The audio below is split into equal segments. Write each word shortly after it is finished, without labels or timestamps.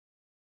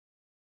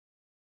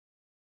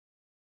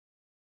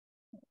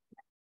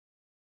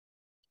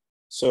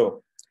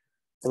So,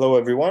 hello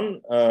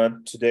everyone.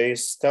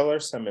 Today's stellar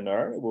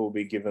seminar will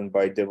be given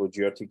by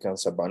Devojyoti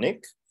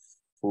Kansabanik,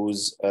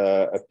 who's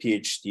a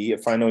PhD, a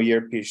final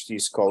year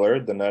PhD scholar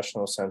at the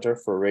National Center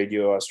for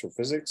Radio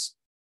Astrophysics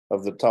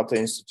of the Tata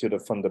Institute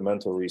of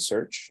Fundamental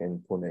Research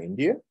in Pune,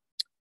 India.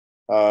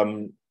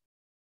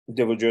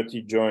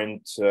 Devojyoti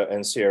joined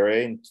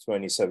NCRA in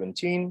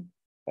 2017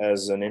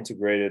 as an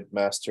integrated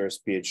master's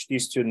PhD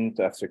student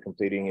after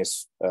completing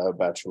his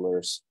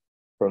bachelor's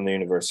from the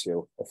University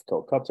of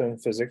Calcutta in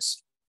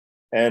physics.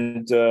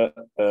 And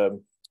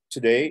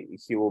today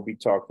he will be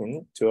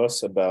talking to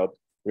us about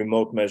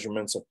remote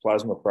measurements of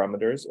plasma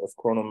parameters of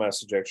coronal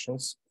mass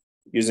ejections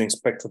using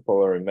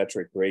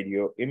spectropolarimetric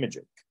radio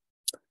imaging.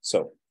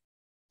 So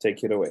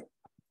take it away.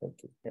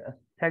 Thank you. Yeah.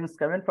 Thanks,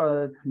 Kevin,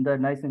 for the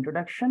nice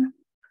introduction.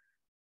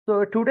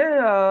 So today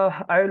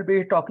I will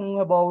be talking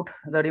about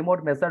the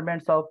remote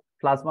measurements of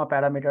plasma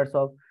parameters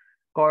of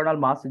coronal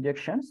mass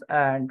ejections.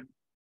 And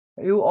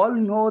you all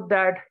know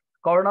that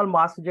coronal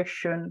mass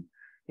ejection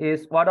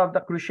is one of the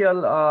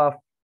crucial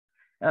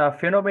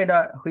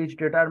phenomena which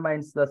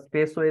determines the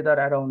space weather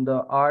around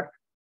the Earth.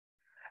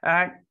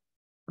 And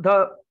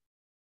the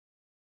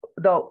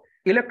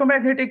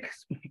electromagnetic,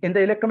 in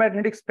the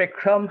electromagnetic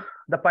spectrum,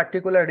 the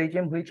particular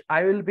regime which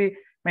I will be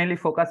mainly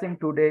focusing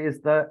today is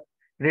the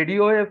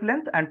radio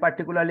wavelength, and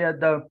particularly at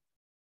the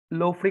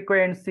low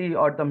frequency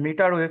or the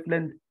meter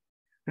wavelength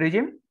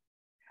regime.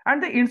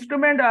 And the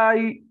instrument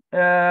I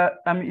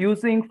am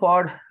using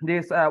for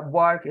this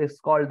work is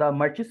called the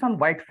Murchison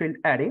Wide Field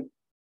Array,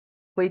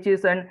 which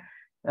is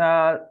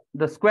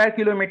the square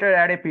kilometer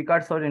array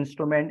precursor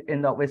instrument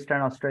in the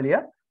Western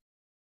Australia.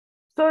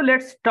 So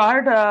let's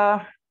start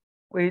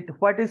with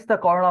what is the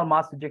coronal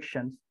mass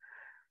ejections.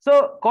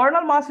 So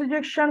coronal mass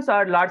ejections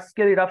are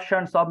large-scale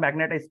eruptions of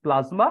magnetized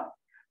plasma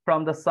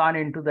from the sun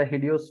into the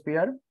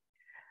heliosphere.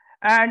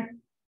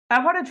 And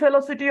average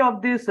velocity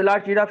of these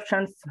large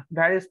eruptions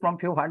varies from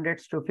few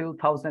hundreds to few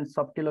thousands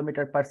of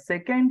kilometers per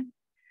second.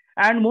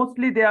 And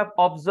mostly they are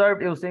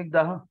observed using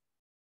the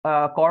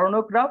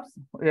coronagraphs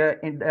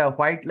in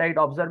white light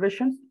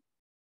observations.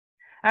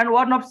 And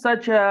one of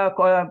such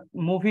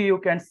movie you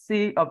can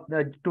see of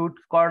the two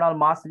coronal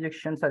mass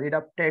ejections are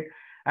erupted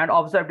and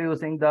observed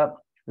using the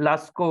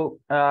LASCO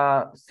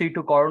C2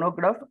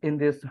 coronagraph in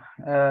this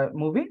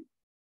movie.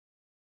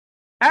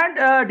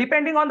 And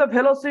depending on the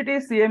velocity,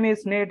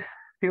 CMEs need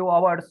few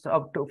hours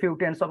up to few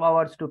tens of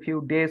hours to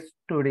few days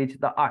to reach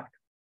the Earth.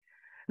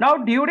 Now,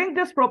 during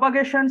this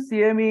propagation,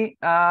 CME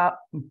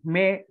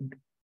may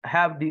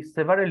have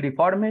several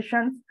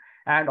deformations,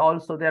 and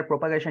also their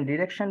propagation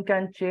direction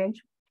can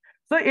change.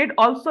 So it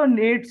also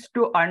needs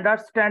to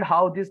understand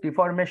how these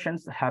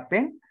deformations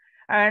happen.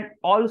 And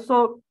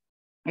also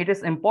it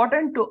is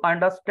important to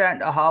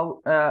understand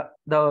how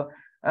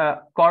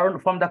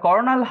from the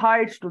coronal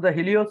heights to the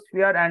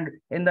heliosphere and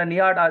in the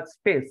near Earth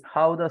space,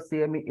 how the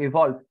CME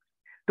evolved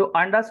to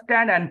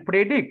understand and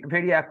predict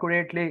very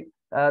accurately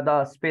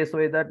the space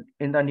weather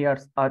in the near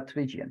Earth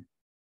region.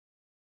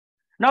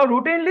 Now,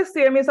 routinely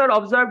CMEs are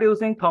observed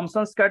using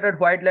Thomson scattered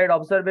white light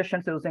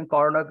observations using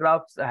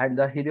coronagraphs and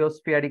the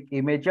heliospheric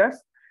imagers.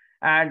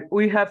 And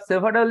we have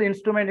several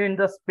instruments in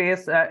the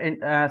space,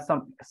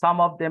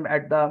 some of them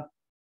at the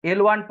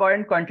L1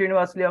 point,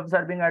 continuously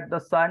observing at the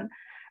sun.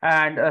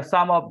 And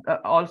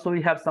also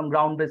we have some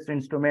ground-based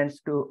instruments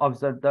to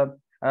observe the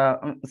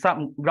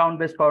some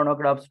ground-based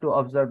coronagraphs to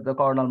observe the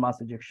coronal mass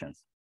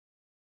ejections.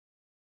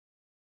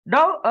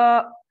 Now,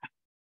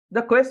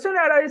 the question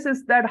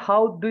arises that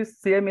how do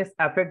CMEs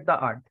affect the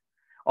Earth,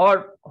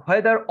 or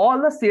whether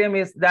all the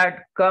CMEs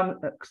that come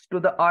to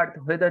the Earth,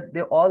 whether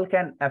they all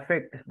can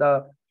affect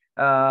the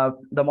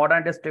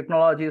modern day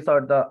technologies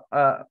or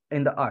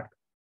in the Earth.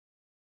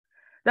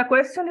 The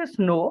question is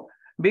no,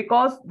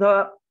 because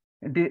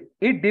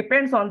it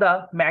depends on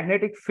the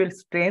magnetic field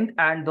strength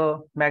and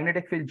the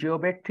magnetic field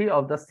geometry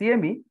of the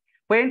CME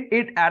when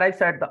it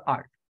arrives at the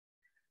Earth.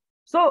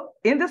 So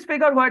in this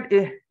figure, what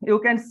you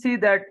can see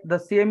that the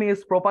CME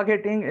is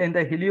propagating in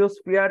the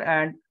heliosphere,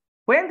 and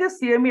when the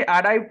CME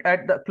arrived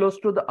at close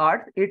to the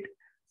Earth,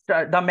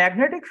 the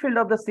magnetic field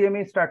of the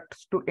CME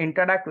starts to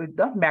interact with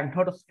the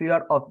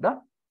magnetosphere of the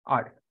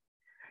Earth.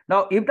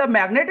 Now, if the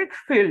magnetic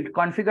field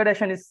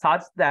configuration is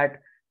such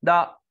that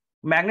the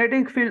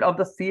magnetic field of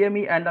the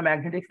CME and the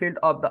magnetic field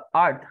of the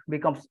Earth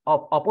becomes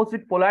of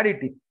opposite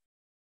polarity,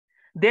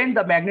 then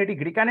the magnetic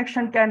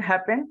reconnection can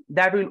happen.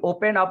 That will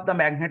open up the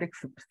magnetic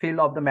field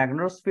of the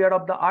magnetosphere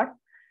of the Earth,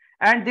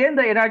 and then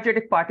the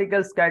energetic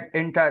particles can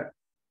enter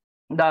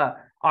the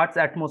Earth's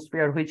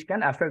atmosphere, which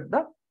can affect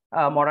the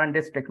modern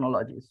day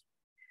technologies.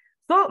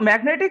 So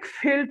magnetic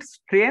field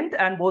strength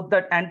and both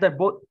the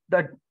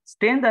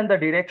strength and the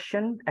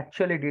direction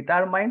actually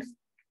determines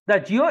the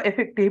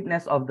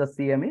geo-effectiveness of the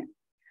CME.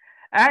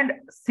 And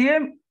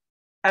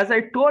as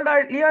I told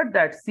earlier,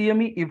 that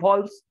CME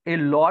evolves a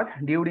lot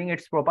during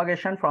its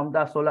propagation from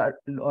the solar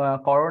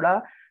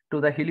corona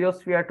to the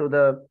heliosphere, to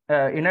the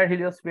inner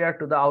heliosphere,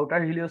 to the outer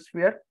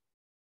heliosphere.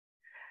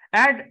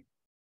 And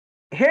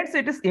hence,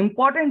 it is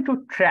important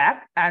to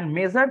track and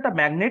measure the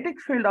magnetic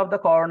field of the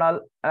coronal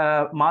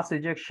mass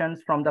ejections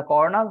from the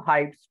coronal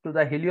heights to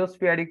the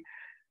heliospheric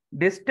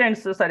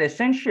distances are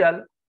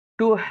essential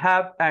to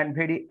have a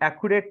very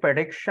accurate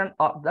prediction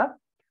of the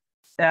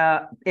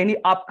any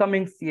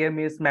upcoming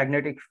CMEs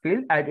magnetic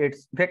field and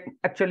its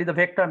actually the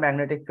vector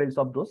magnetic fields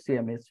of those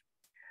CMEs,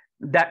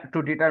 that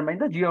to determine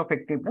the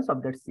geoeffectiveness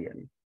of that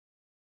CME.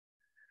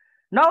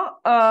 Now,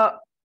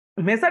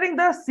 measuring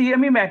the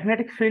CME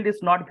magnetic field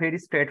is not very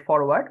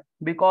straightforward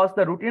because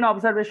the routine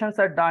observations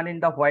are done in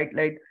the white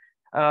light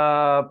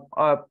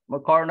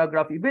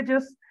coronograph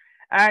images,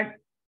 and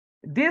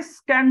this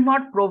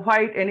cannot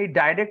provide any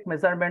direct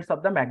measurements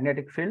of the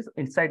magnetic fields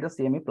inside the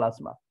CME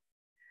plasma.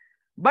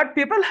 But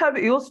people have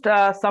used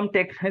some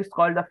techniques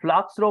called the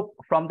flux rope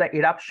from the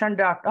eruption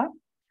data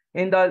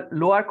in the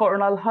lower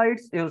coronal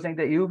heights using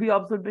the UV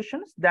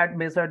observations that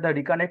measure the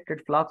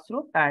reconnected flux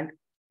rope, and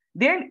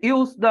then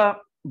use the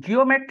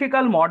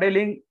geometrical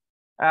modeling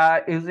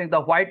using the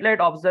white light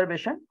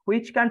observation,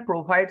 which can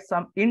provide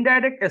some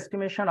indirect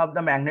estimation of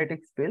the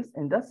magnetic fields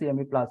in the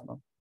CME plasma.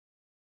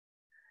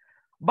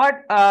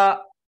 But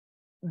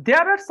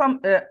there are some,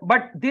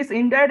 but these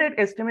indirect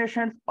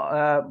estimations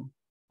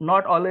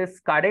not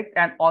always correct,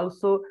 and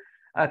also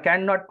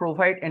cannot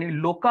provide any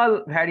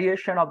local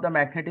variation of the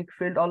magnetic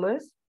field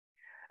always,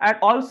 and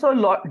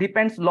also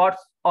depends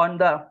lots on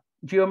the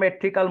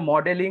geometrical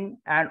modeling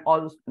and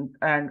also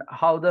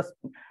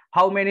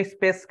how many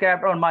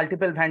spacecraft or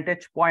multiple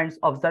vantage points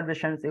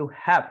observations you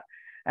have,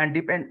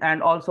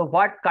 and also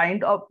what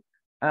kind of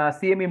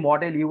CME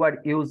model you are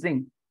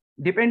using.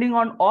 Depending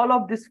on all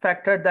of these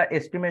factors, the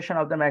estimation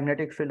of the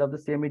magnetic field of the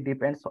CME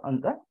depends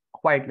on the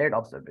white light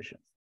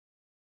observations.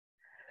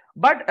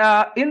 But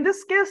in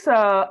this case,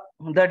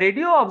 the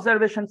radio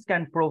observations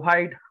can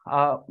provide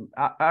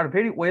are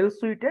very well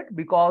suited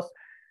because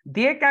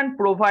they can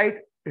provide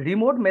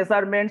remote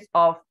measurements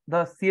of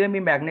the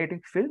CME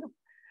magnetic field,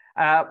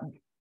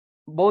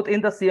 both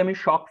in the CME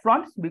shock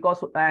fronts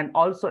and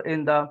also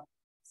in the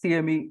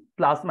CME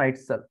plasma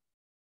itself.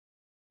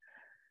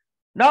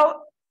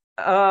 Now,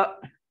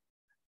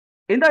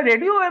 in the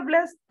radio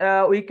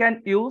wavelengths, we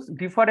can use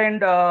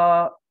different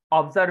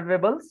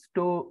observables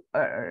to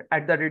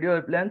at the radio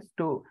wavelengths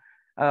to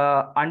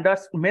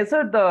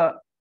measure the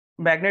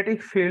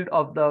magnetic field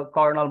of the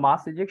coronal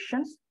mass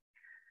ejections.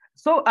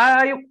 So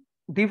I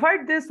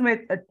divide this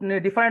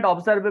different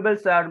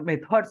observables or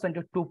methods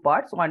into two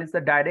parts. One is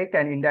the direct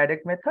and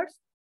indirect methods.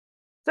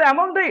 So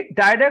among the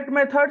direct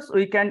methods,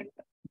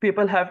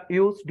 people have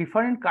used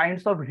different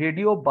kinds of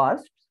radio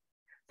bursts.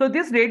 So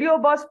these radio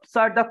bursts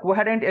are the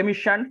coherent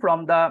emission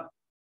from the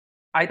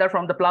either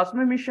from the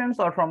plasma emissions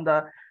or from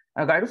the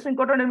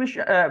gyrosynchronous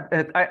emission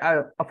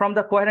from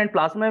the coherent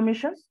plasma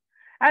emissions,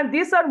 and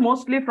these are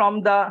mostly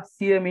from the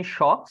CME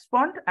shocks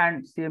front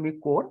and CME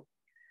core.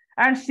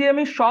 And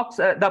CME shocks,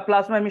 the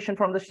plasma emission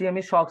from the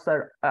CME shocks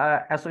are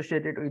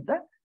associated with the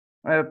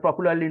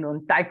popularly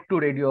known type 2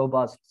 radio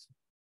bursts.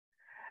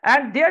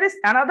 And there is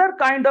another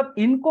kind of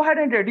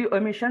incoherent radio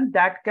emission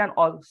that can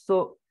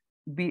also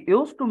be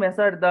used to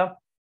measure the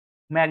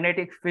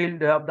magnetic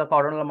field of the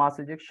coronal mass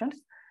ejections.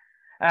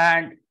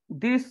 And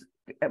these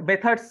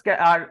methods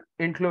are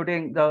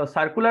including the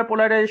circular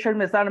polarization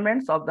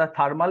measurements of the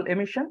thermal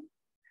emission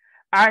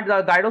and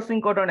the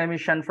gyrosynchronous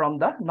emission from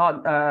the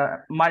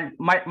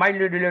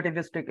mildly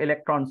relativistic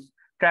electrons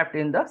trapped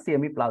in the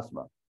CME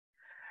plasma.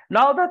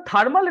 Now, the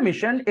thermal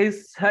emission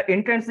is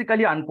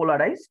intrinsically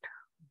unpolarized,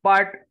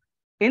 but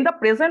in the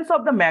presence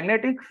of the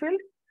magnetic field,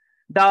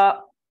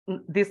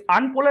 this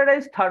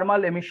unpolarized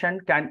thermal emission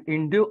can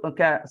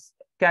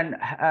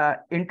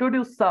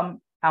introduce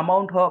some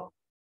amount of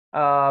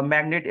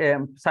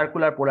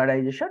circular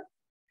polarization,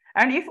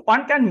 and if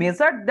one can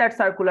measure that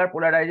circular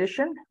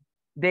polarization,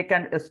 they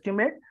can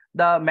estimate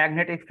the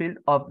magnetic field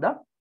of the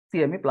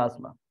CME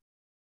plasma.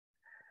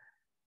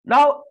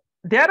 Now,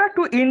 there are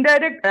two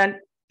indirect, and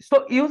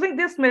so using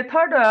this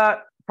method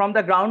from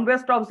the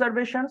ground-based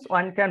observations,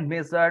 one can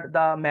measure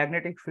the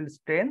magnetic field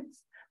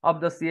strengths of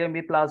the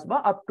CME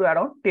plasma up to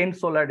around 10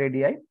 solar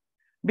radii,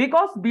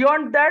 because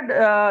beyond that,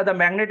 the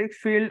magnetic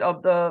field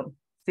of the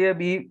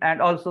CME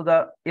and also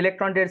the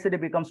electron density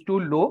becomes too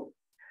low,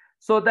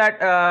 so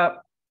that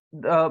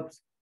the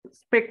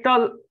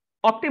spectral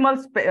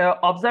optimal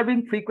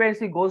observing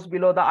frequency goes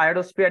below the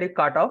ionospheric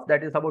cutoff,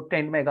 that is about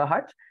 10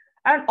 megahertz,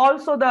 and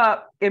also the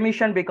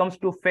emission becomes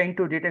too faint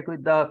to detect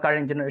with the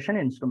current generation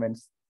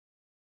instruments.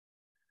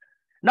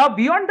 Now,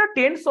 beyond the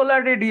 10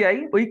 solar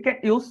radii, we can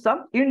use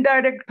some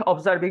indirect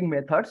observing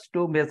methods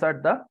to measure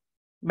the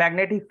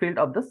magnetic field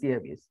of the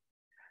CMEs.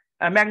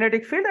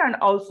 Magnetic field and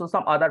also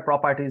some other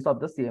properties of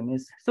the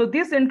CMEs. So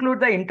this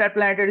includes the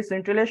interplanetary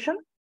scintillation,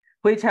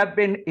 which have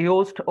been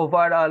used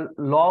over a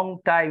long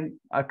time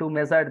to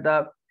measure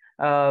the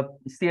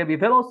CME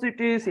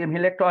velocities, CME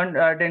electron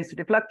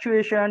density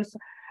fluctuations,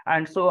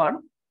 and so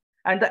on.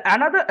 And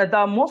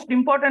the most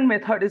important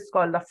method is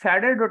called the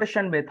Faraday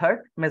rotation method,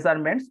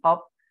 measurements of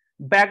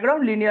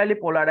background linearly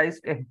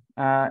polarized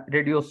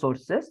radio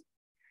sources.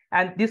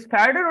 And these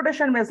Faraday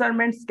rotation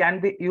measurements can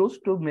be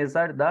used to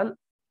measure the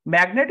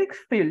magnetic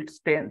field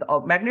strength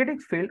of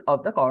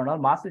the coronal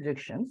mass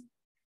ejections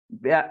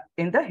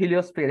in the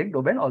heliospheric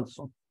domain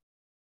also.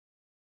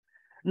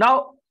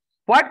 Now,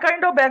 what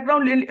kind of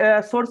background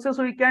sources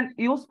we can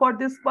use for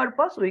this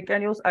purpose? We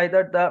can use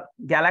either the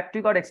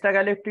galactic or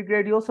extragalactic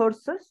radio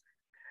sources,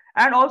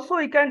 and also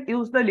we can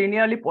use the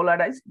linearly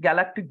polarized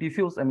galactic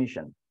diffuse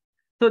emission.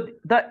 So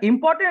the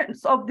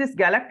importance of this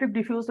galactic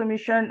diffuse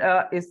emission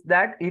is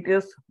that it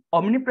is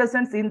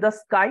omnipresent in the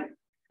sky,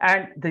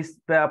 and this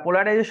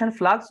polarized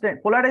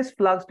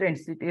flux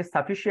density is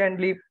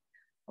sufficiently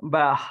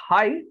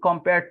high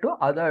compared to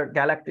other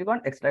galactic or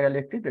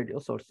extragalactic radio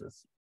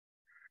sources.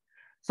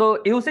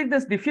 So using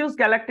this diffuse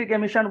galactic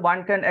emission,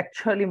 one can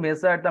actually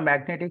measure the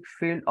magnetic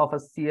field of a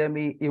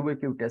CME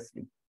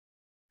ubiquitously.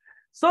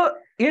 So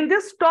in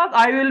this talk,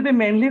 I will be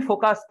mainly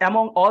focused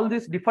among all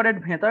these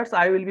different methods.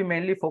 I will be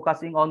mainly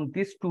focusing on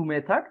these two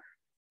methods.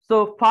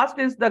 So first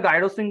is the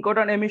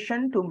gyrosynchronous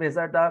emission to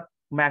measure the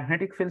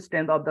magnetic field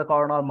strength of the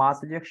coronal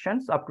mass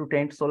ejections up to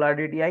 10 solar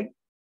radii.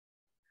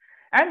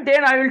 And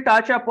then I will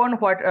touch upon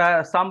what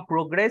some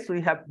progress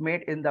we have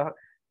made in the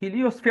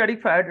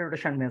heliospheric Faraday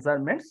rotation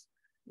measurements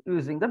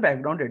using the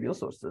background radio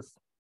sources.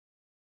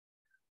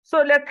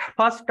 So let's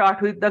first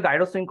start with the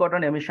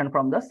gyrosynchronous emission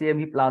from the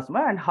CME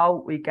plasma and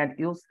how we can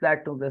use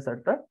that to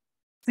measure the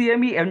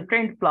CME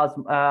entrained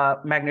plasma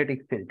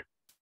magnetic field.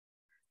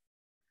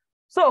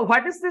 So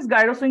what is this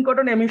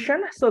gyrosynchronous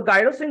emission? So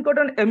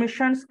gyrosynchronous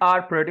emissions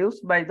are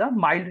produced by the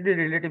mildly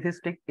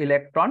relativistic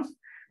electrons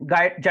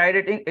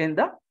gyrating in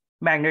the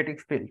magnetic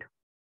field.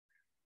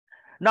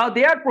 Now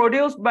they are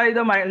produced by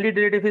the mildly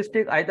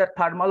relativistic either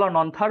thermal or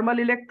non-thermal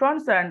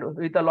electrons, and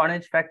with the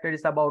Lorentz factor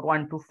is about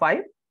 1 to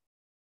 5.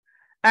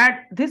 And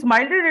these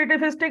mildly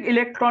relativistic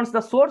electrons,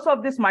 the source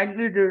of these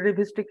mildly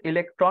relativistic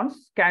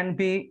electrons can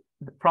be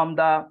from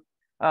the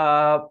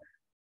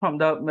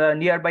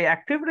nearby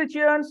active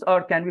regions,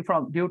 or can be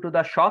due to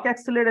the shock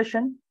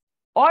acceleration,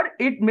 or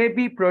it may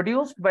be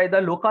produced by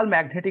the local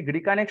magnetic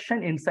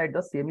reconnection inside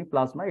the CME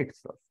plasma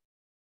itself.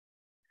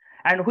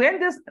 And when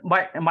this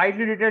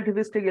mildly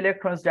relativistic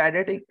electrons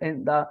gyrating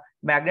in the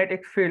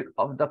magnetic field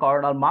of the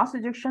coronal mass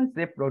ejections,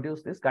 they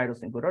produce this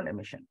gyrosynchronous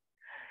emission.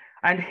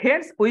 And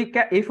hence,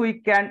 if we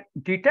can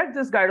detect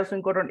this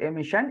gyrosynchronous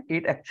emission,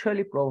 it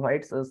actually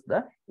provides us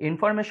the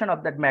information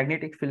of that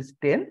magnetic field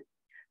strength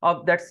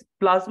of that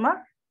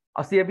plasma,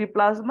 a CME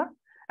plasma.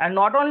 And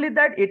not only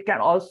that, it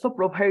can also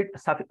provide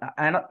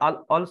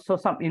also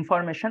some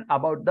information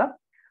about the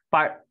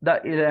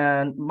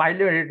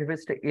mildly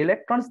relativistic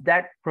electrons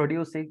that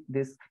producing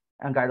this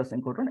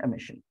gyrosynchronous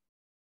emission.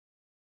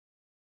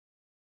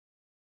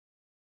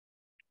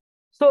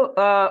 So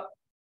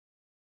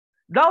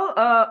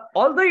now,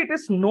 although it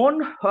is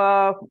known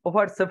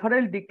over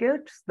several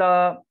decades,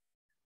 the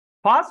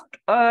first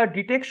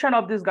detection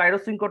of this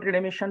gyrosynchronous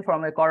emission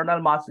from a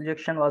coronal mass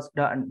ejection was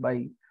done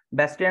by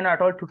Bastian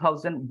et al.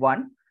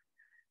 2001.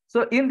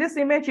 So in this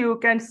image, you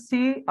can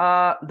see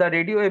the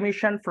radio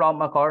emission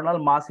from a coronal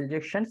mass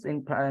ejections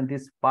in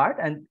this part,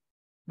 and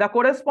the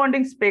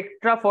corresponding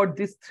spectra for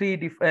these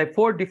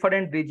four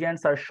different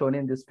regions are shown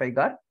in this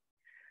figure.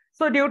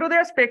 So due to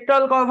their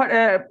spectral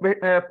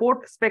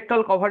port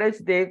spectral coverage,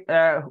 they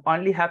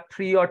only have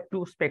 3 or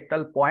 2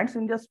 spectral points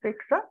in the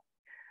spectra.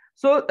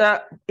 So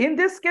in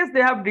this case,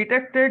 they have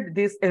detected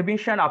this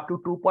emission up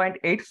to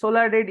 2.8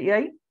 solar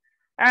radii,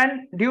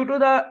 and due to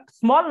the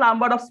small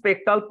number of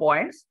spectral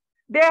points,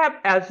 they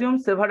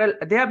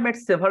have made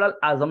several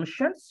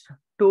assumptions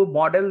to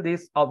model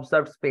this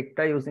observed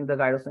spectra using the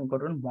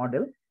gyrosynchronous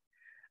model,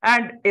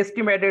 and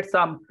estimated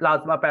some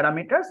plasma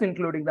parameters,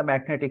 including the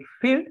magnetic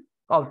field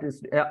of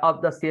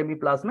the CME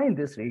plasma in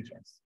these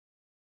regions.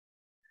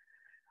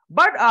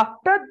 But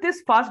after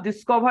this first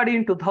discovery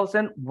in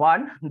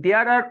 2001,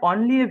 there are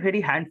only a very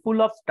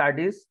handful of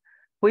studies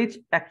which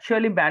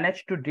actually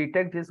managed to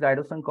detect this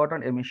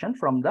gyrosynchronous emission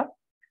from the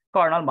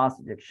coronal mass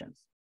ejections.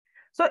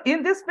 So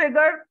in this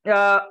figure,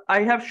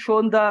 I have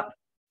shown the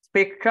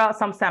spectra,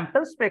 some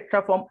sample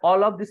spectra from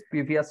all of these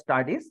previous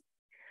studies.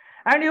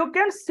 And you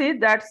can see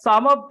that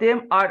some of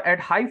them are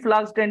at high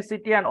flux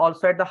density and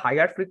also at the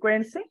higher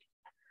frequency.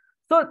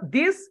 So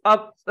these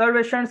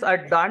observations are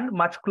done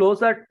much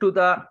closer to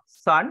the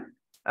sun,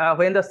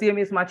 when the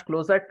CME is much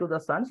closer to the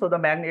sun. So the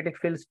magnetic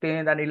field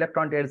strength and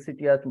electron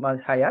density are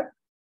much higher.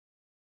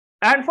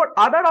 And for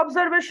other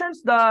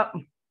observations,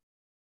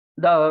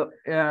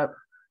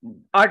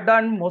 are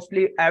done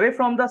mostly away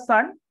from the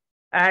sun,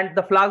 and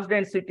the flux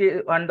density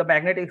and the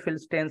magnetic field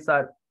strengths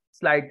are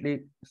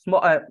slightly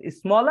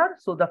smaller,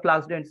 so the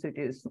flux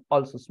density is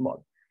also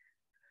small.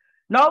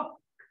 Now,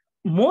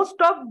 most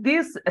of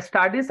these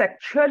studies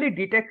actually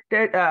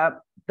detected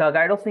the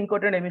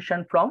gyrosynchronous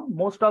emission from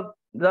most of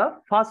the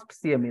first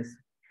CMEs.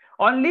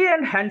 Only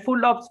a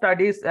handful of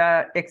studies,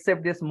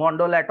 except this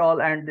Mondol et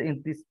al. And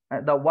in this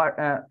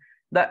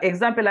the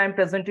example I am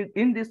presenting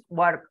in this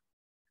work,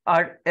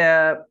 are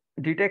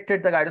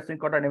detected the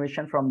gyrosynchronous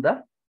emission from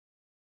the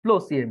flow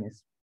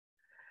CMEs.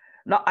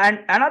 Now, and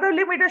another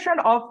limitation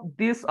of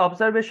these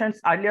observations,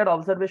 earlier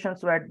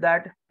observations, were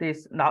that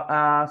these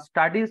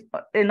studies,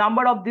 a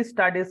number of these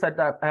studies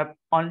have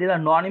only the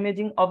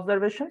non-imaging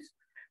observations.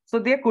 So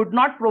they could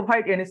not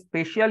provide any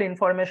spatial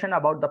information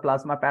about the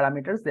plasma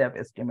parameters they have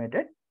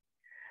estimated.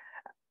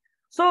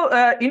 So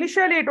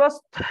initially it was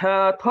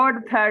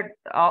thought that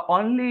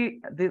only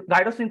the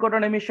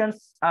gyrosynchrotron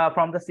emissions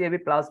from the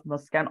CAV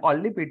plasmas can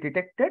only be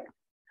detected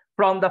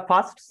from the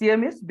fast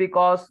CMEs,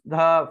 because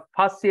the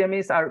fast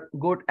CMEs are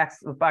good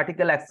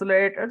particle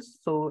accelerators.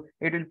 So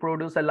it will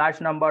produce a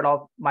large number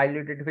of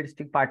mildly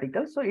relativistic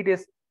particles. So it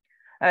is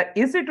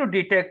easy to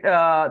detect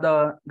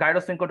the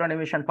gyrosynchrotron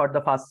emission for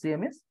the fast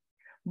CMEs.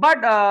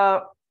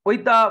 But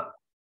with the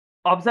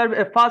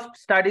first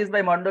studies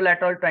by Mondol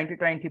et al.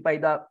 2020 by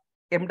the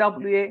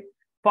MWA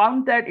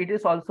found that it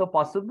is also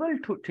possible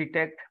to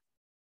detect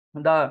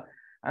the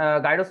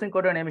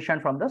gyrosynchrotron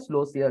emission from the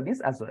slow CMEs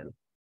as well.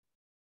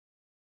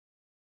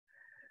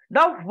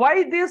 Now,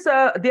 why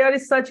there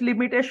is such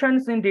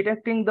limitations in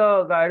detecting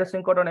the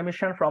gyrosynchrotron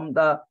emission from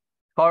the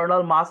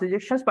coronal mass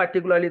ejections,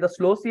 particularly the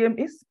slow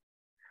CMEs?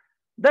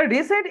 The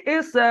reason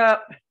is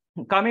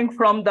coming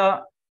from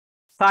the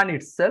sun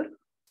itself,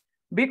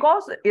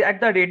 because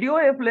at the radio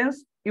wavelengths,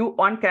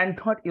 one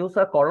cannot use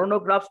a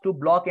coronagraphs to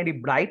block any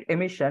bright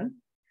emission.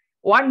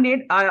 One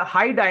needs a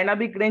high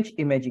dynamic range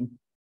imaging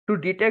to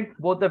detect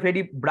both the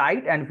very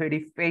bright and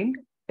very faint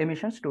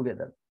emissions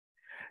together.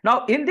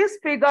 Now, in this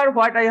figure,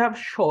 what I have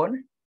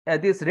shown,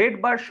 this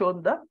red bar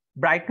shows the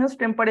brightness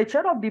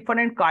temperature of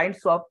different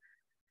kinds of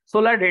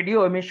solar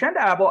radio emission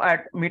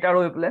at meter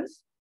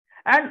wavelengths.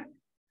 And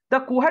the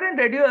coherent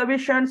radio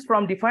emissions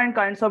from different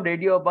kinds of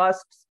radio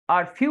bursts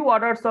are few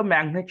orders of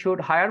magnitude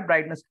higher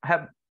brightness,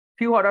 have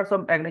few orders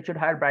of magnitude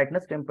higher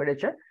brightness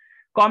temperature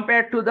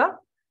compared to the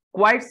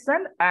quiet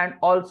sun, and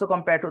also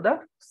compared to the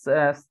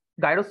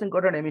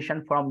gyrosynchrotron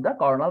emission from the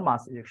coronal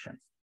mass ejections.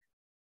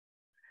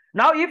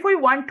 Now, if we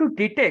want to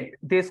detect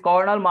this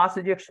coronal mass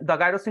ejection, the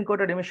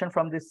gyrosynchrotron emission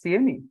from this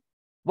CME,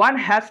 one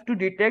has to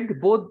detect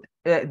both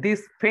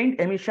this faint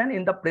emission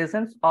in the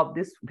presence of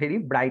this very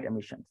bright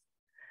emissions.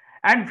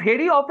 And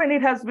very often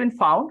it has been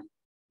found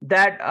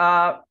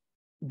that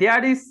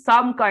there is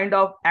some kind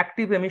of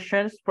active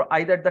emissions for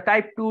either the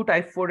type 2,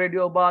 type 4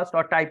 radio burst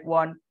or type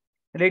 1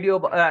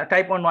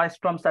 type 1 noise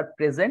storms are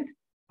present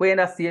when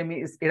a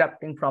CME is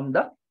erupting from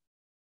the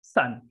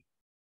sun.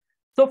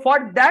 So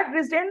for that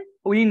reason,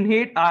 we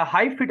need a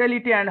high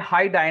fidelity and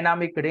high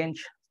dynamic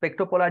range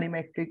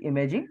spectropolarimetric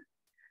imaging.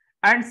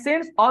 And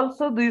since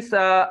also these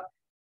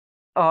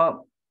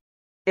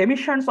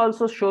emissions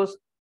also shows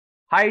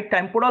high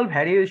temporal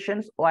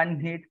variations, one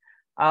need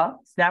a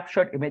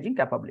snapshot imaging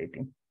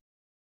capability.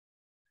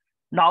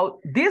 Now,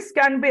 this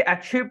can be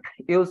achieved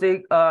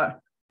using a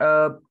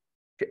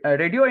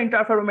radio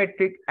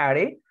interferometric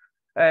array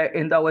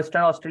in the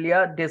Western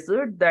Australia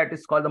desert that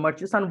is called the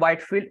Murchison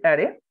Whitefield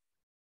array.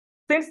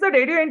 Since the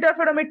radio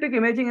interferometric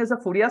imaging is a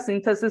Fourier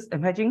synthesis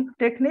imaging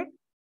technique,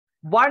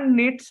 one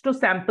needs to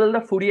sample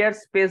the Fourier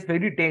space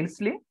very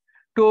densely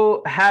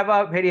to have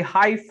a very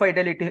high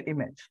fidelity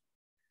image.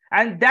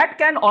 And that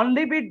can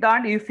only be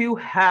done if you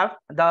have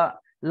the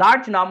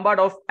large number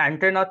of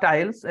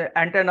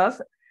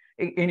antennas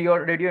in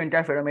your radio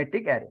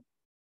interferometric array.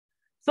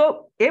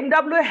 So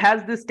MWA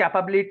has this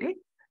capability.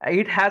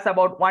 It has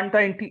about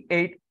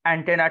 128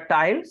 antenna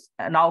tiles.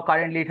 Now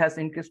currently it has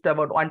increased to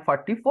about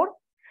 144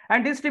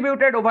 and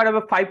distributed over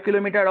about 5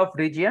 kilometers of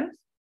regions.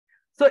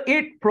 So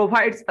it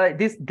provides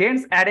this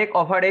dense array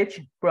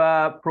coverage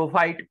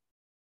provide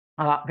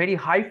very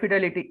high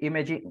fidelity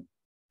imaging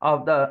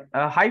of the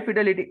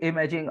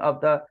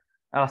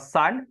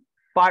sun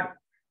per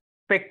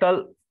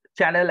spectral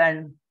channel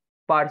and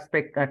per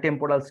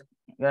temporal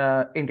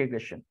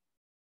integration.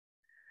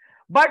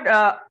 But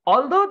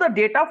although the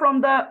data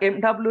from the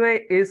MWA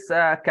is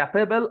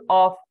capable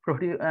of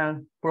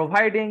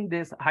providing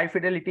this high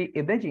fidelity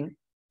imaging,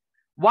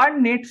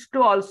 one needs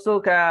to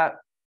also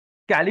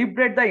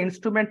calibrate the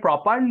instrument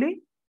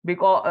properly,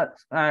 because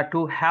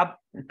to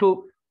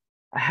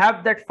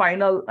have that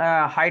final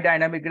high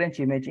dynamic range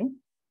imaging.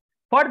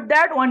 For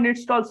that, one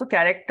needs to also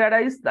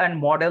characterize and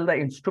model the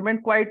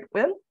instrument quite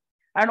well,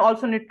 and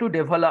also need to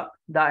develop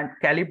the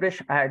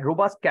calibration,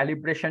 robust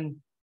calibration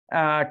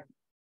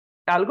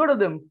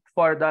algorithm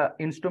for the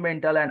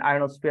instrumental and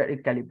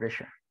ionospheric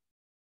calibration.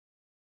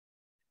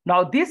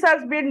 Now, this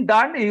has been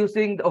done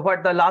using over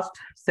the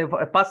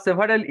past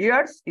several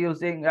years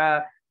using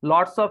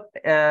lots of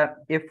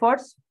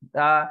efforts,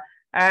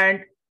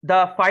 and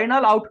the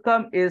final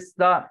outcome is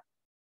the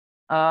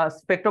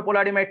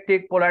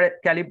spectropolarimetric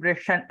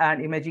calibration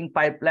and imaging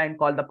pipeline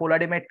called the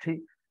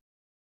polarimetry,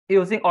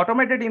 using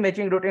automated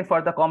imaging routine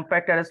for the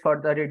compact arrays for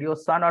the radio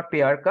sun or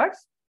pair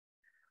cuts.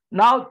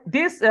 Now,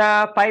 this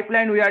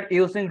pipeline we are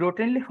using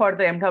routinely for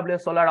the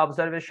MWA solar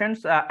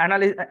observations,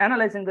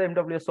 analyzing the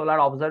MWA solar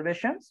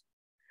observations.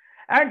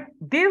 And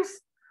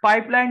this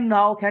pipeline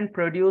now can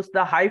produce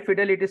the high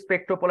fidelity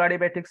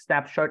spectropolarimetric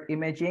snapshot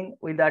imaging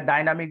with a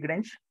dynamic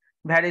range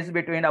varies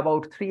between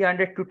about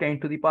 300 to 10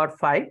 to the power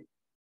 5.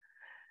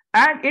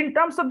 And in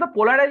terms of the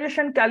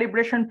polarization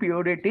calibration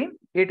purity,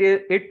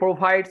 it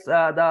provides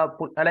the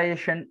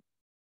polarization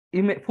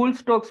full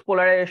Stokes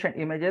polarization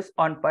images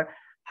on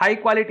high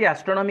quality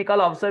astronomical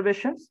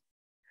observations.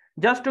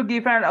 Just to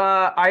give an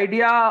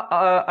idea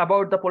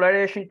about the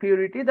polarization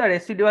purity, the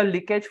residual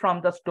leakage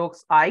from the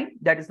Stokes I,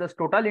 that is the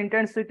total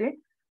intensity,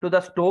 to the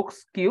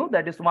Stokes Q,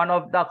 that is one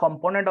of the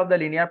component of the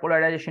linear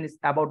polarization, is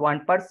about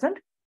 1%.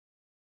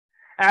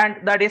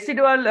 And the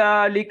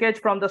residual leakage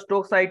from the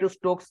Stokes I to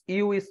Stokes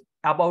U is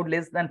about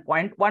less than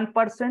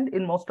 0.1%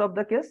 in most of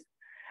the case.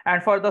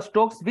 And for the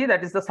Stokes V,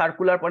 that is the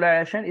circular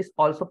polarization, is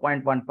also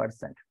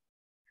 0.1%.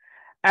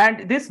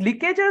 And these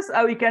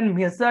leakages we can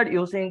measure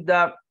using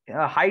the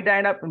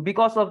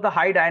because of the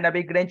high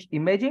dynamic range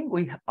imaging.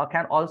 We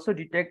can also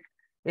detect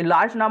a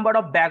large number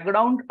of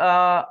background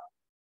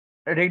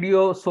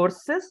radio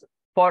sources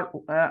for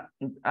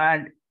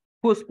and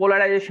whose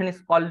polarization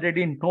is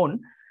already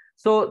known.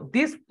 So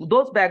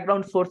those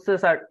background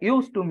sources are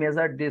used to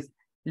measure these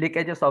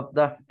leakages of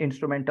the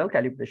instrumental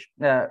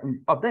calibration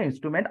of the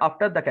instrument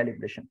after the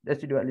calibration,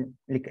 residual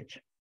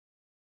leakage.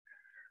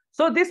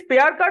 So these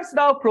pair cards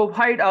now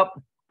provide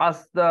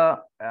us the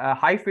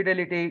high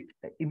fidelity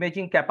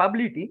imaging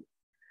capability.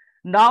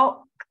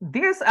 Now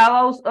this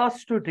allows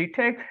us to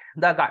detect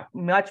the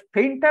much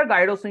fainter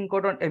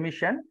gyrosynchrotron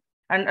emission.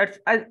 And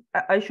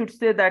I should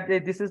say that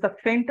this is the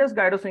faintest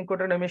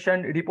gyrosynchrotron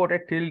emission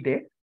reported till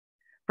date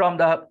from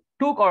the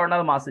two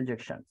coronal mass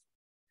ejections.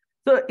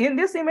 So in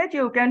this image,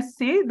 you can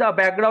see the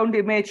background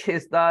image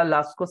is the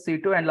LASCO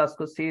C2 and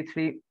LASCO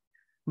C3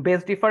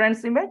 base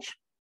difference image.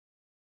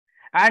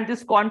 And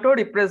this contour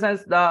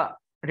represents the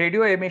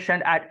radio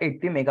emission at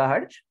 80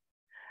 megahertz.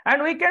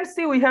 And we can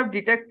see we have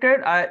detected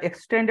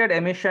extended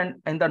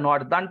emission in the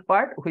northern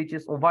part, which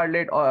is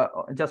overlaid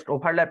or just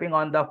overlapping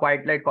on the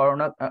white light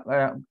coronal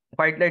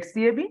white light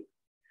CAB.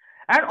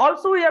 And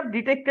also we have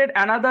detected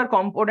another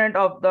component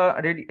of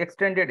the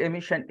extended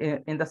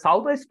emission in the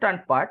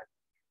southwestern part.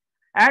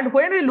 And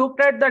when we looked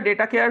at the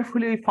data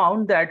carefully, we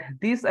found that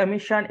this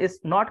emission is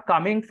not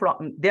coming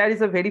from, there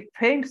is a very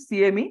faint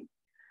CME,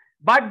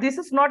 but this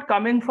is not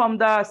coming from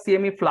the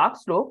CME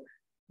flux flow,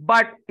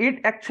 but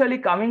it actually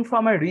coming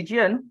from a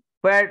region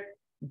where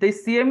the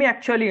CME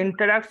actually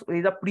interacts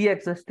with a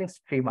pre-existing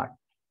streamer.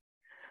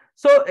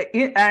 So,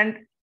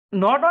 and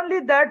not only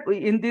that,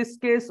 in this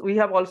case, we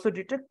have also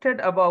detected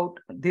about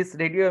these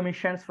radio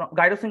emissions from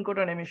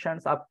gyrosynchrotron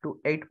emissions up to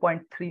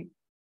 8.3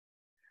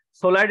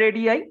 solar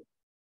radii.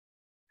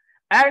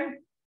 And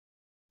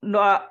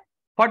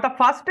for the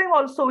first time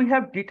also, we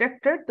have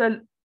detected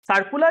the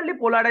circularly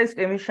polarized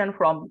emission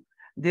from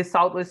the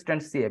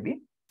southwestern CAB.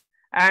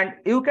 And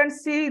you can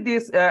see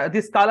this,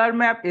 this color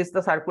map is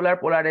the circular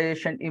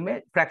polarization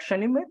image,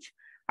 fraction image.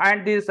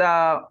 And this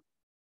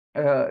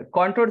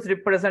contours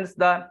represents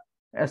the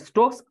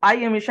Stokes I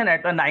emission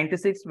at a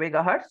 96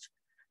 megahertz.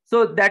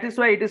 So that is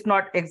why it is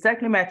not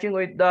exactly matching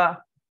with the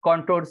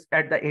contours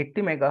at the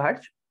 80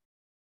 megahertz.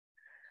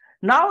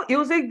 Now,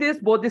 using this,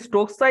 both the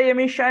Stokes I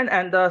emission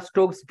and the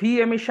Stokes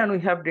V emission we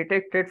have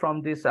detected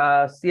from this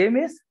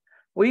CMEs,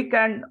 we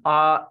can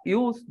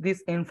use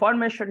this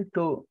information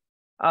to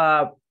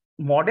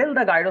model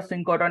the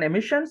gyrosynchrotron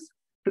emissions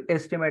to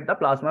estimate the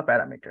plasma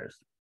parameters.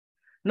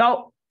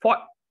 Now,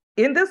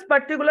 in this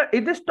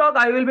talk,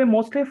 I will be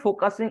mostly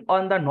focusing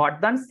on the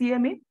northern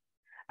CME.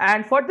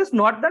 And for this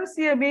northern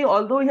CME,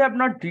 although we have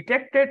not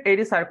detected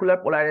any circular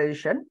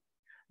polarization,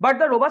 but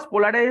the robust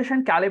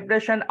polarization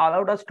calibration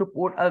allowed us to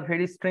put a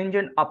very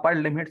stringent upper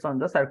limits on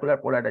the circular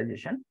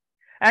polarization.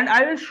 And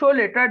I will show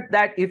later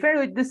that even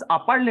with this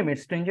upper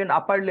limits, stringent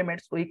upper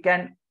limits, we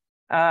can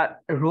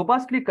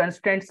robustly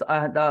constrain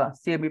the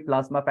CME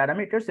plasma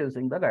parameters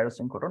using the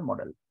gyrosynchrotron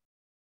model.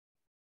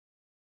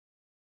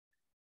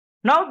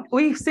 Now,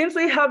 since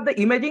we have the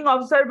imaging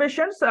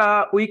observations,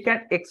 we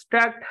can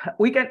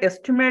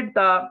estimate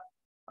the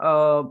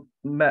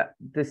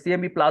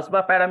CME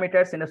plasma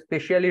parameters in a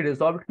spatially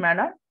resolved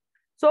manner.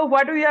 So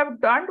what we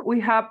have done, we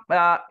have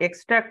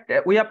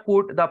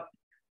put the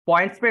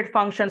point spread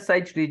function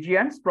size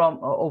regions from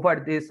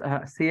over this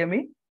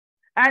CME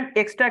and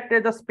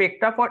extracted the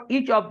spectra for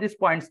each of these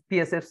points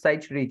PSF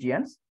size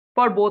regions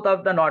for both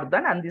of the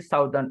northern and the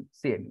southern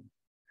CME.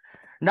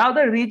 Now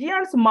the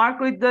regions marked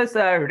with this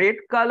red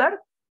color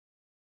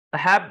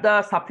have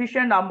the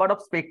sufficient number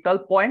of spectral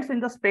points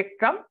in the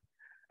spectrum.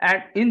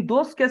 And in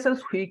those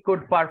cases, we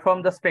could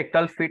perform the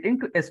spectral fitting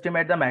to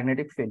estimate the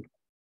magnetic field.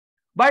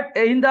 But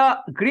in the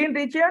green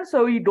region,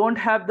 so we don't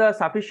have the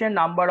sufficient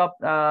number of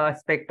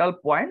spectral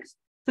points.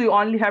 So you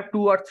only have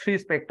 2 or 3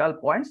 spectral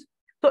points.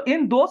 So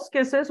in those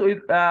cases, we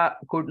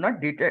could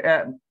not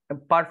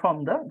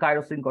perform the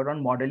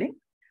gyrosynchrotron modeling.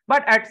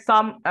 But at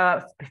some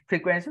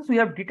frequencies, we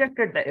have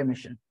detected the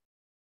emission.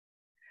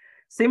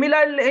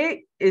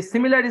 Similarly,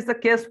 similar is the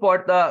case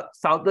for the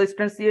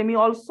southwestern CME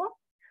also.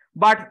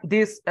 But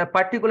these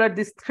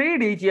 3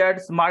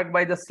 regions marked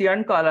by the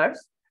cyan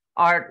colors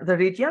are the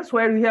regions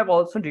where we have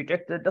also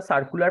detected the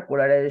circular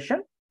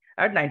polarization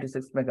at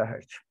 96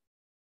 megahertz.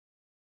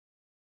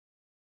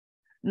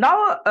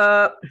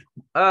 Now,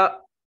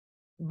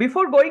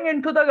 before going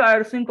into the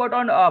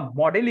gyrosynchrotron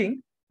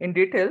modeling in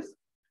details,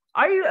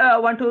 I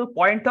want to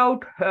point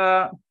out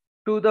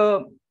to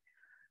the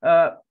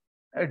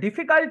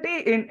difficulty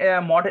in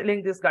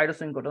modeling this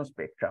gyrosynchrotron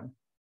spectrum.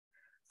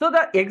 So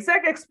the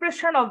exact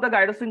expression of the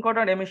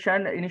gyrosynchrotron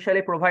emission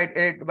initially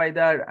provided by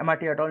the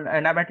Amati et al.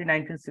 Amati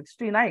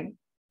 1969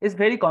 is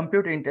very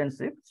compute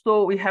intensive.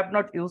 So we have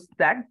not used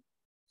that.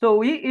 So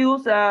we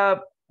use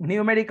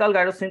numerical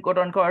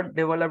gyrosynchrotron code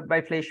developed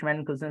by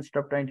Fleischmann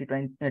Kuznetsov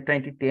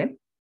 2010.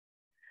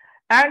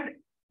 And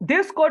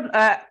this code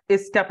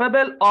is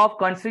capable of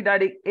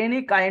considering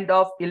any kind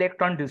of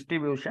electron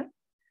distribution.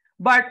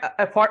 But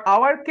for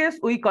our case,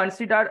 we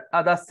consider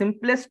the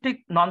simplistic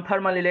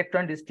non-thermal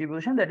electron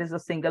distribution, that is a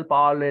single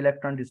power law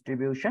electron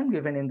distribution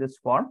given in this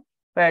form,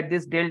 where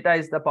this delta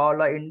is the power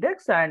law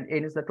index and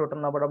n is the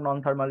total number of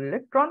non-thermal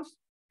electrons,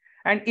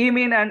 and E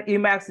min and E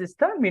max is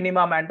the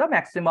minimum and the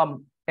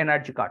maximum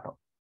energy cutoff.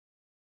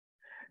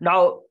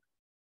 Now,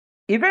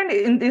 even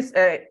in this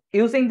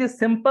using this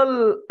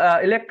simple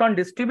electron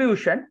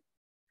distribution,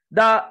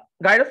 the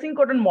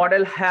gyrosynchrotron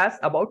model has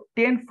about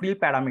 10 free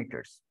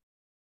parameters.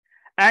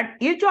 And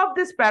each of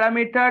these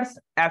parameters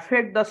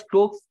affect the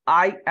Stokes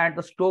I and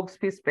the Stokes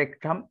P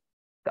spectrum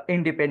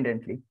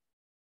independently.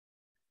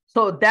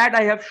 So that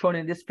I have shown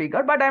in this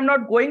figure, but I'm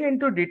not going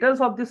into details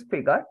of this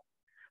figure.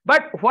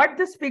 But what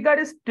this figure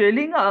is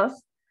telling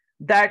us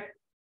that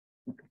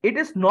it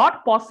is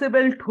not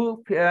possible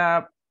to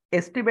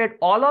estimate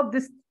all of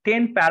these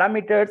 10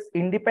 parameters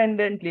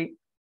independently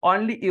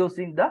only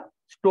using the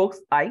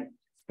Stokes I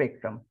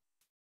spectrum.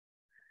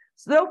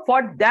 So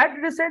for that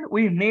reason,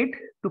 we need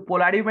to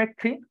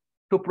polarimetry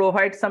to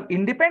provide some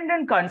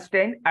independent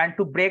constraint and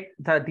to break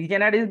the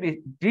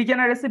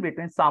degeneracy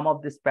between some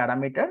of these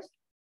parameters.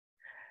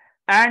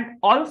 And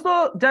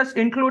also just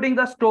including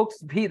the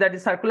Stokes V, that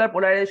is circular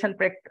polarization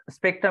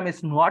spectrum,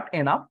 is not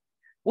enough.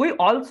 We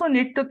also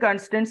need to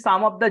constrain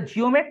some of the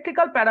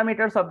geometrical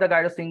parameters of the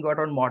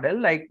gyrosynchrotron model,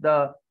 like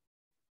the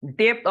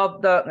depth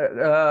of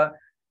the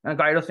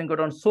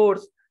gyrosynchrotron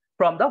source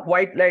from the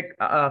white light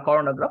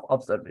coronagraph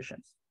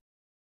observations.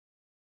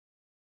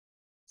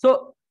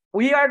 So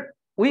we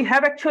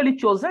have actually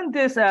chosen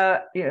this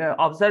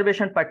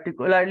observation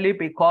particularly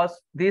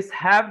because these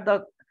have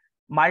the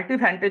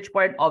multi-vantage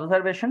point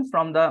observations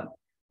from the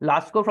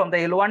LASCO from the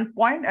L1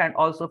 point and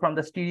also from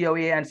the stereo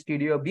A and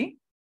stereo B.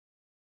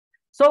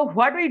 So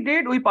what we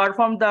did, we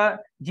performed the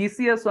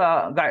GCS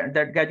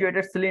that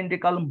graduated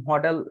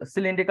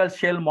cylindrical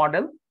shell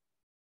model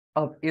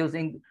of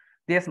using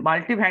this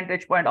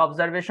multi-vantage point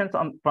observations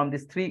from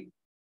these three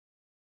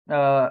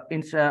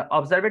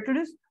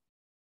observatories.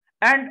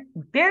 And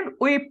then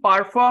we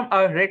perform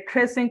a ray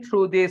tracing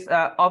through this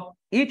of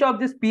each of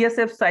these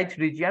PSF site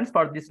regions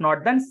for this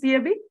northern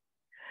CAB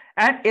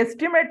and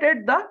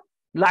estimated the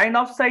line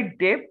of sight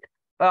depth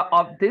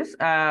of this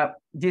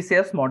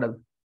GCS model.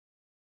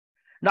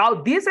 Now,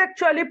 this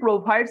actually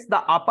provides the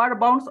upper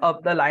bounds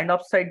of the line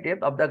of sight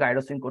depth of the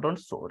gyrosynchrotron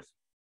source.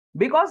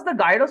 Because the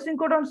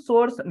gyrosynchrotron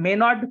source may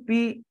not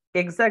be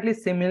exactly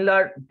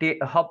similar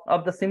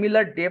of the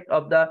similar depth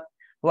of the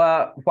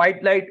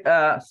white light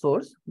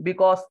source,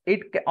 because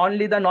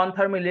only the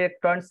non-thermal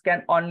electrons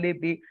can only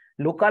be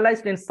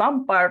localized in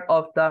some part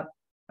of the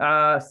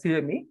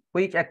CME,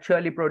 which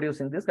actually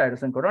producing this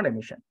gyrosynchrotron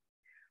emission.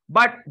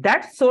 But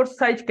that source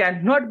size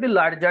cannot be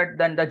larger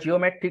than the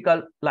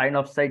geometrical line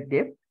of sight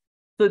depth.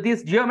 So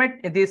this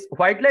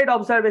white light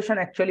observation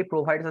actually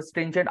provides a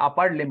stringent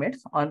upper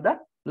limits on the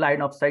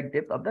line of sight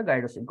depth of the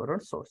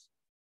gyrosynchrotron source.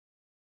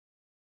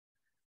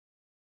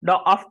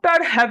 Now,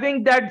 after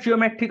having that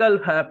geometrical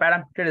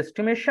parameter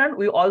estimation,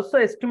 we also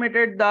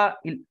estimated the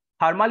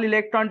thermal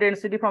electron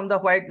density from the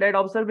white light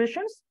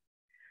observations.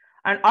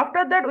 And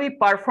after that, we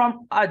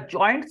performed a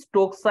joint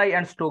Stokes I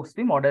and Stokes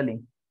V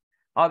modeling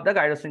of the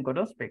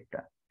gyrosynchrotron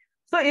spectra.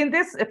 So in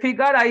this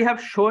figure, I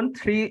have shown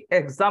three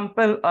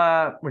example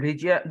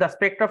region, the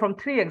spectra from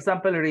three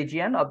example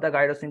region of the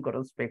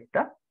gyrosynchrotron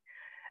spectra.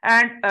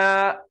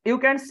 And you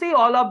can see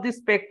all of these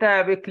spectra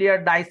have a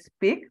clear nice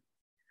peak.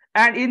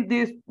 And in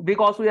this,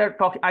 because we are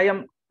talking, I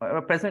am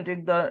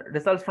presenting the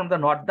results from the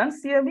northern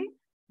CME.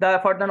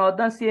 For the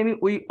northern CME,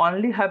 we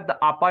only have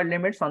the upper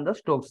limits on the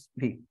Stokes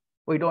V.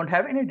 We don't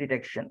have any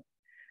detection.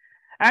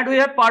 And we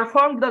have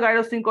performed the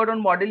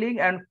gyrosynchrotron modeling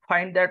and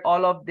find that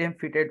all of them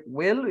fitted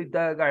well with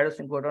the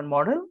gyrosynchrotron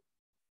model.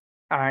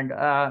 And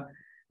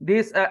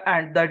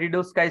and the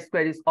reduced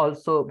chi-square is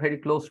also very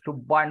close to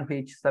 1,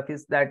 which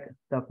suggests that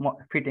the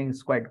fitting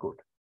is quite good.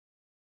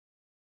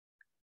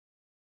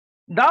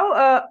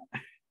 Now,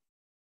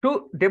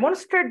 to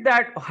demonstrate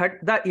that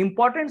the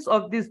importance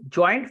of this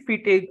joint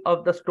fitting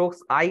of the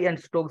Stokes I and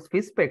Stokes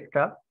V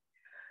spectra,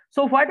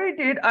 so what we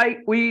did,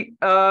 we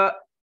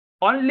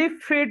only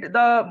fit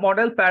the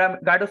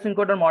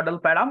gyrosynchrotron model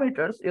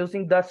parameters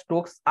using the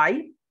Stokes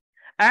I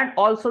and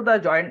also the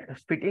joint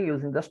fitting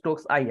using the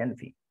Stokes I and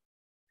V.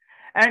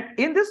 And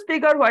in this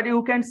figure, what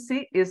you can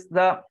see is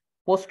the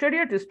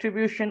posterior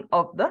distribution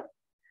of the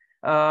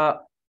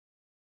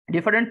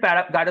different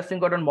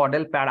gyrosynchrotron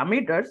model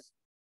parameters.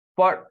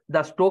 for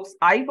the Stokes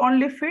IV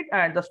only fit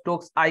and the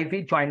Stokes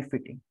IV joint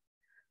fitting.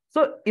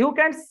 So you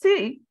can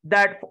see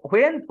that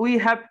when we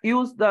have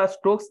used the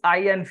Stokes I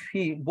and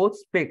V, both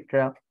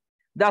spectra,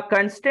 the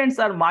constraints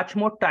are much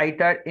more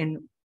tighter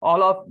in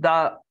all of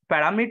the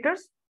parameters.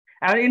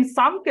 And in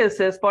some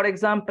cases, for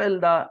example,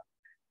 the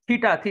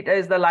theta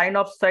is the line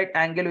of sight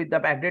angle with the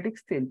magnetic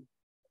field.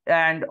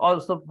 And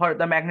also for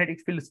the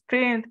magnetic field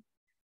strength,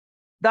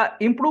 the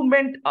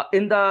improvement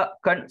in the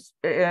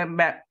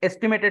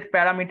estimated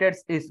parameters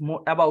is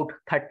about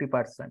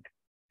 30%.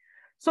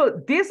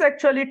 So this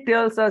actually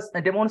tells us,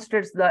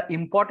 demonstrates the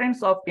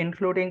importance of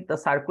including the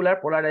circular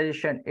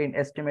polarization in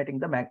estimating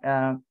the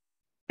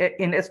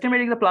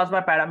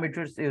plasma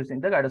parameters using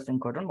the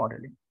Gaussian-Coron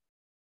modeling.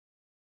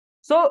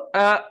 So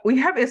we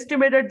have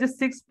estimated the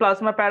 6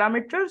 plasma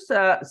parameters,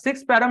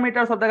 6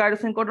 parameters of the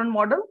Gaussian-Coron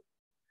model.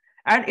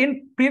 And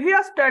in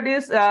previous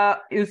studies,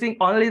 using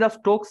only the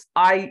Stokes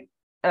I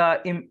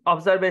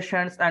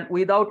observations and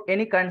without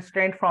any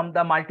constraint from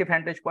the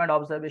multi-vantage point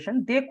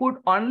observation, they could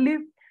only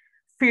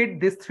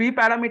fit these 3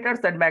 parameters: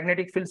 that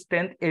magnetic field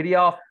strength, area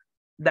of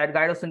that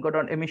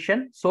Gaussian-Coron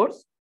emission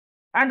source,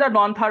 and the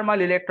non-thermal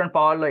electron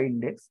power law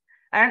index.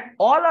 And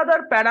all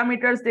other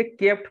parameters they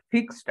kept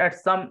fixed at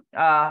some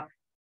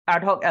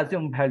ad hoc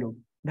assumed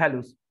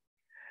values.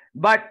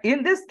 But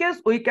in this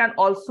case, we can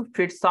also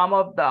fit some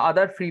of the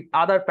other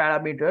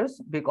parameters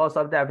because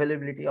of the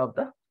availability of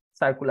the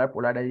circular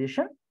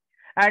polarization.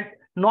 And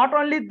not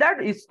only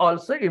that, it's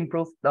also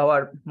improved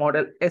our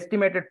model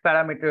estimated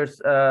parameters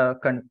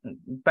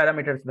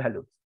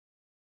values.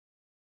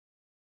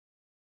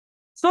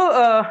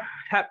 So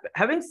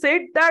having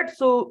said that,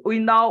 so we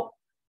now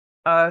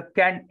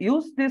can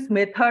use this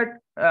method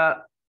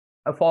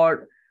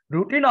for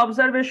routine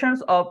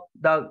observations of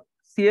the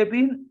CAP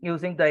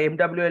using the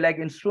MWA-like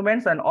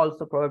instruments and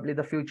also probably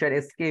the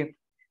future SK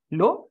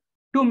law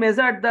to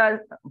measure the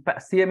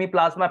CME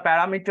plasma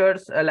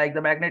parameters like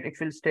the magnetic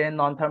field strength,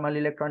 non-thermal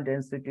electron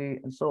density,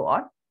 and so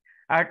on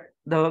at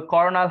the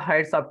coronal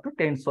heights up to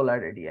 10 solar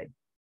radii.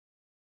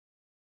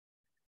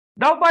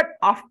 Now, but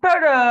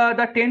after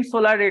the 10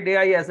 solar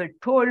radii, as I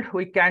told,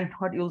 we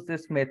cannot use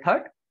this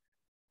method.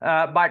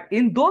 But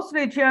in those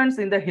regions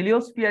in the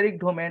heliospheric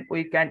domain,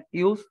 we can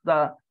use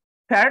the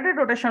Faraday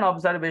rotation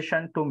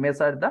observation to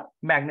measure the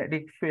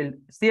magnetic field,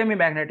 CME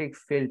magnetic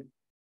field,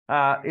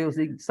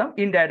 using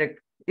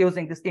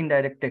this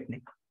indirect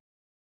technique.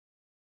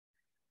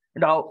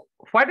 Now,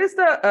 what is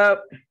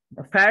the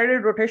Faraday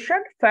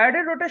rotation?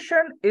 Faraday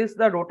rotation is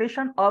the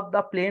rotation of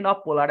the plane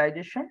of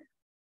polarization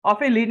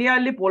of a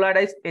linearly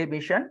polarized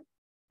emission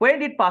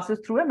when it passes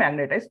through a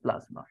magnetized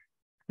plasma.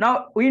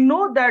 Now, we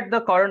know that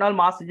the coronal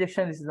mass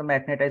ejection is a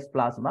magnetized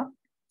plasma.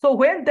 So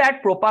when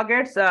that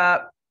propagates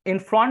in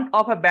front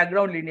of a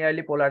background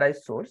linearly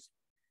polarized source,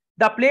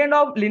 the plane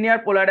of linear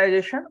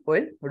polarization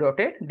will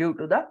rotate due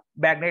to the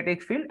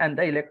magnetic field and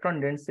the electron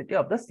density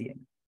of the CME.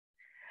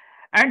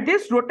 And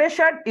this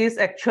rotation is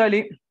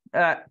actually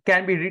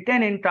can be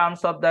written in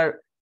terms of the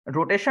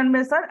rotation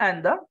measure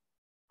and the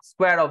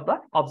square of the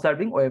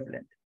observing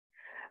wavelength.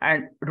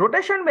 And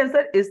rotation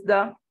measure is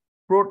the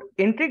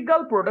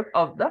integral product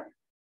of the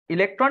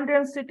electron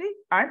density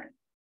and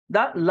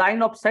the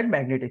line of sight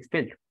magnetic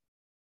field.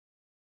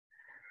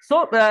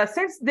 So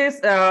since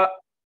this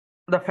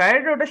the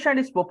Faraday rotation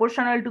is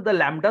proportional to the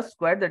lambda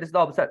square, that is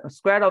the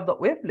square of the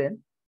wavelength,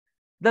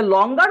 the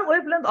longer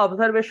wavelength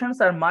observations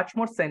are much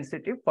more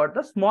sensitive for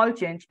the small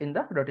change in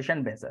the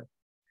rotation measure.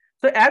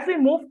 So as we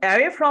move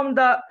away from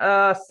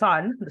the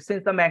sun,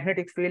 since the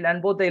magnetic field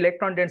and both the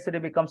electron density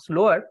becomes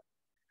lower,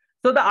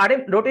 so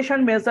the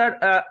rotation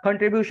measure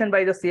contribution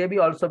by the CAB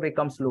also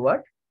becomes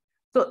lower.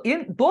 So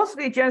in those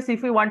regions,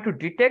 if we want to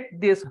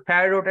detect this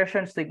Faraday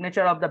rotation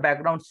signature of the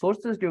background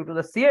sources due to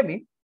the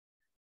CME,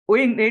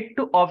 we need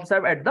to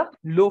observe at the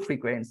low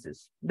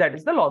frequencies, that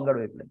is the longer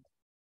wavelength.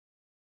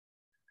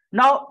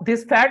 Now,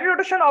 these Faraday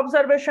rotation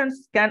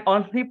observations can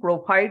only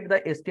provide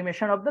the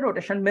estimation of the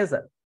rotation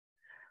measure.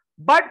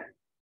 But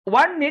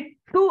one needs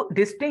to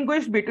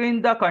distinguish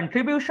between the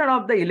contribution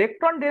of the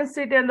electron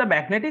density and the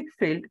magnetic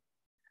field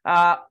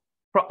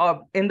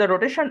in the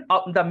rotation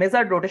of the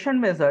measured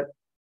rotation measure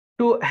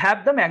to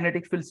have the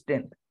magnetic field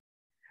strength.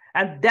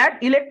 And that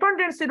electron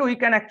density we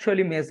can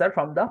actually measure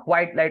from the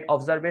white light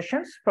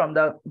observations, from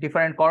the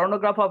different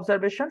coronagraph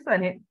observations,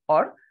 and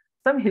or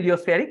some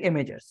heliospheric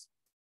images.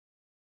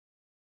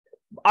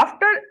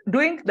 After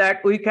doing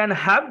that, we can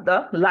have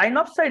the line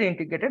of sight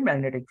integrated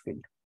magnetic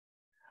field.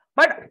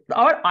 But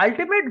our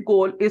ultimate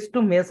goal is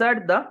to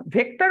measure the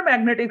vector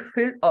magnetic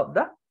field of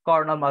the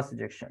coronal mass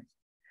ejections.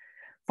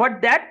 For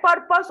that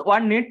purpose,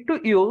 one needs to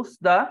use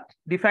the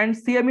defined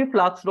CME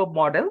flux lobe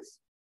models,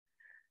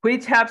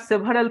 which have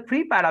several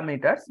free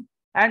parameters.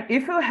 And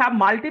if you have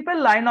multiple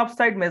line of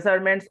sight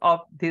measurements of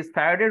this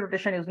Faraday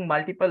rotation using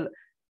multiple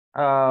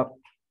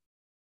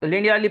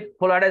linearly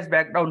polarized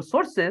background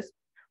sources,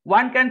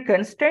 one can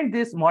constrain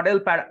this model,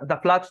 the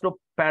flux lobe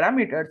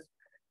parameters,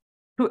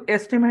 to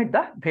estimate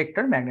the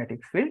vector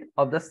magnetic field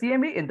of the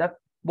CME in the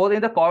both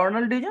in the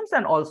coronal regions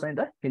and also in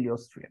the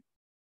heliosphere.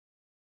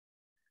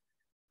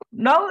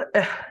 Now,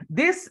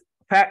 this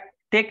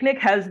technique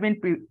has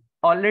been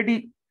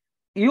already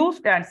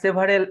used, and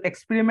several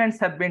experiments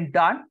have been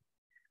done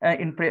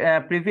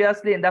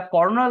previously in the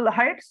coronal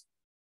heights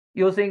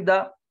using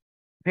the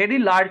very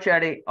large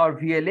array or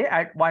VLA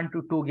at 1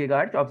 to 2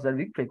 gigahertz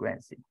observing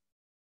frequency.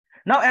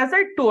 Now, as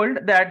I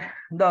told that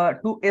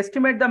to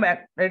estimate the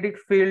magnetic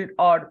field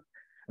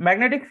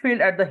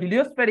at the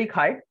heliospheric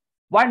height,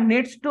 one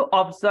needs to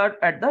observe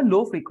at the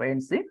low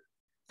frequency.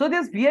 So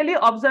these VLA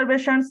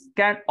observations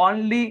can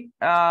only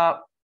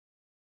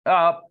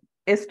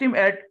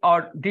estimate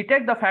or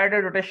detect the Faraday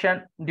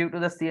rotation due to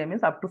the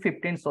CMEs up to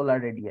 15 solar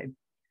radii.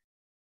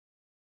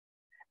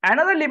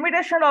 Another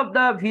limitation of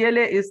the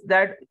VLA is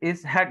that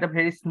it had a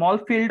very small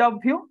field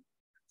of view.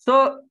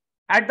 So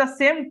at the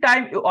same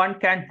time, one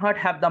cannot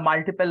have the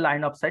multiple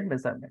line of sight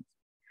measurements.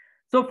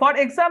 So for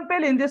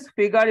example, in this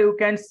figure, you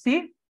can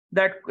see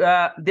that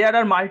there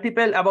are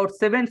multiple, about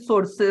 7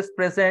 sources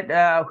present,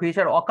 which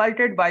are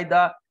occulted by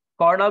the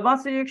coronal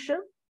mass ejection.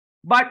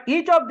 But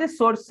each of these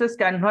sources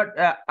cannot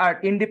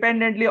are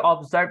independently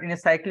observed in a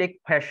cyclic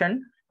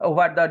fashion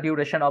over the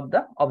duration of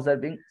the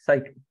observing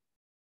cycle.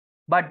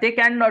 But they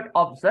cannot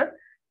observe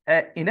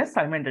in a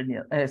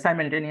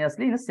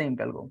simultaneously in a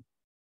single go.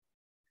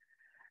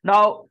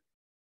 Now,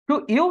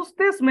 to use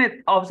this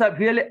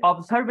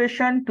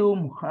observation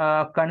to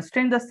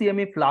constrain the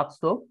CME flux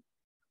flow,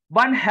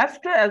 one has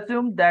to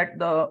assume that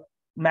the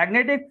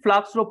magnetic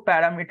flux flow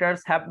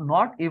parameters have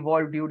not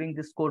evolved during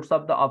this course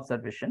of the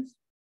observations.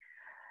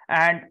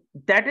 And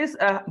that is,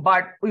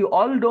 but we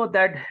all know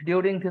that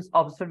during this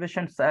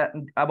observations,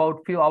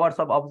 about few hours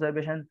of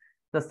observation,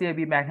 the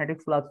CME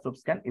magnetic flux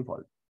loops can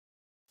evolve.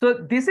 So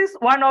this is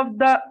one of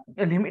the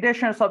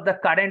limitations of the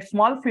current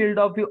small field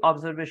of view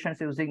observations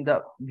using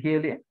the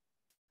VLA,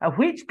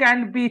 which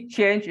can be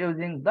changed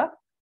using the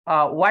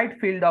wide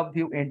field of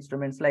view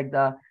instruments like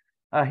the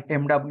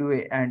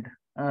MWA and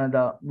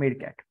the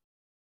MeerKAT.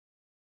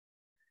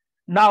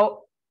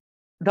 Now,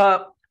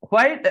 the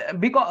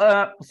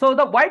so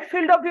the wide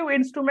field of view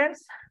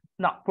instruments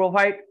now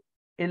provide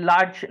a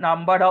large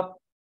number of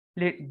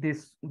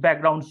these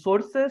background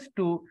sources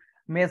to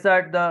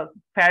measure the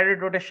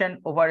Faraday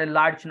rotation over a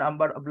large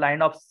number of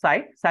line of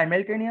sight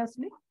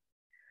simultaneously.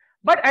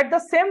 But at the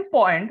same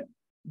point,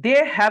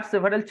 they have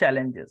several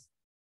challenges,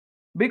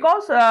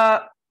 because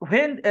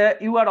when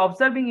you are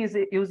observing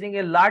using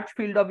a large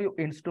field of view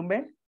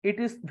instrument, it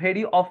is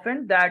very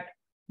often that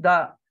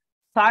the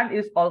sun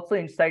is also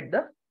inside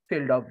the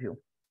field of view.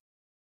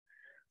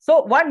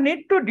 So one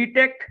need to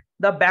detect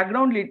the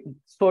background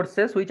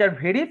sources which are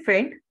very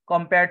faint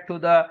compared to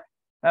the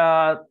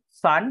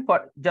sun.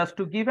 For just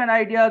to give an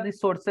idea, the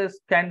sources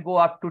can go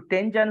up to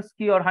 10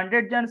 Jansky or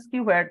 100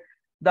 Jansky, where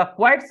the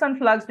quiet sun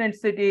flux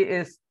density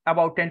is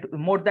about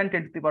more than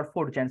 10 to the power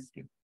 4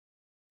 Jansky.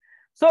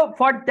 So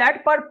for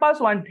that purpose,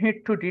 one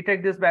need to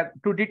detect this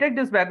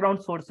these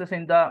background sources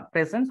in the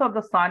presence of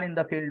the sun in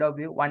the field of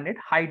view. One need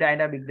high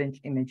dynamic range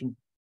imaging.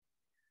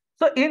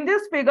 So in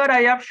this figure,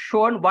 I have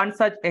shown one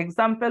such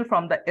example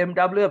from the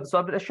MW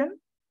observation,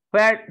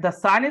 where the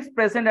sun is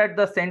present at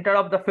the center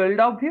of the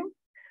field of view,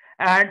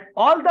 and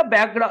all the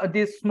background,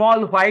 these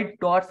small white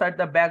dots are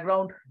the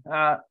background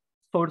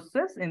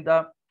sources in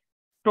the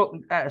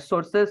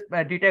sources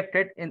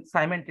detected in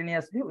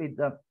simultaneously with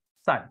the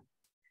sun.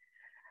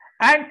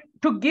 And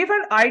to give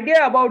an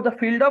idea about the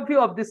field of view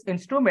of this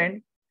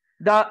instrument,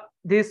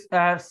 this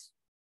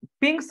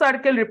pink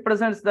circle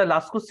represents the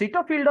LASCO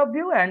C2 field of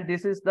view, and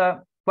this is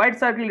the white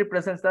circle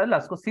represents the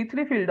LASCO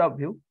C3 field of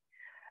view,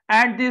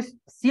 and this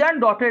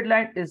cyan dotted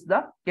line is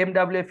the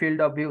MWA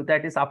field of view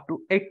that is up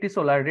to 80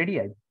 solar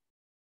radii.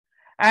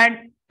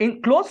 And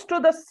in close to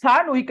the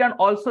sun, we can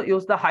also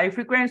use the high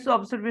frequency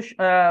observation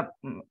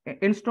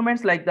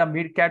instruments like the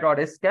MeerKAT or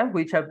SCAF,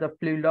 which have the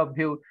field of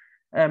view.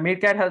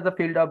 MeerKAT has the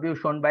field of view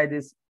shown by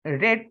this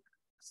red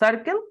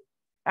circle,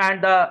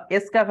 and the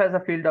SCAF has a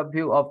field of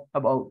view of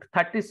about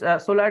 30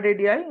 solar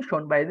radii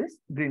shown by this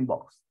green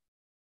box.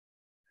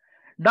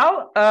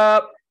 Now,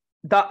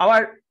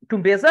 to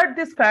measure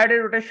this Faraday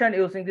rotation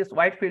using this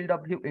wide field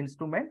of view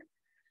instrument,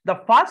 the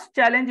first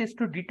challenge is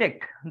to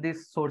detect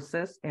these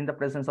sources in the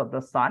presence of the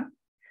sun.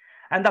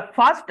 And the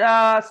first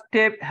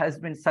step has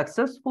been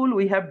successful.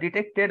 We have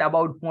detected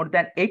about more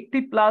than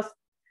 80 plus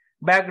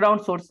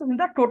background sources in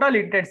the total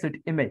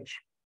intensity image.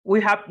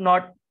 We have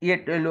not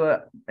yet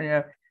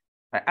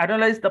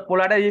analyzed the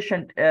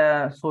polarization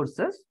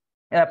sources,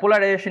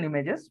 polarization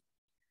images.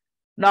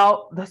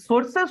 Now, the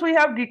sources we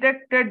have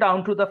detected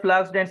down to the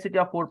flux density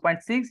of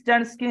 4.6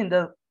 Jansky in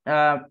the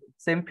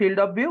same field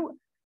of view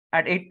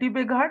at 80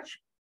 megahertz,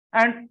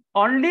 and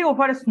only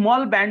over a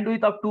small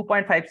bandwidth of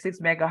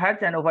 2.56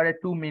 megahertz and over a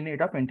 2 minute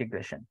of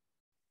integration.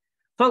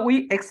 So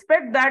we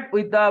expect that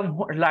with the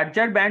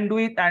larger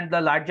bandwidth and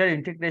the larger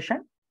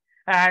integration,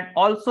 and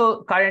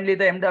also currently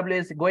the MW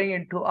is going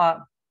into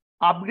a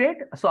upgrade.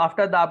 So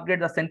after the upgrade,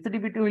 the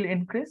sensitivity will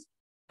increase.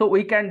 So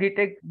we can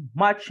detect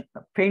much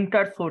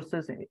fainter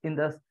sources in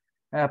the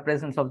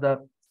presence of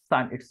the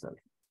sun itself.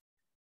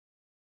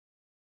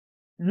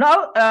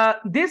 Now,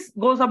 this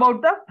goes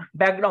about the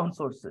background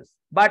sources.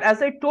 But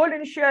as I told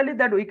initially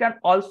that we can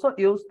also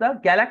use the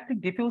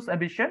galactic diffuse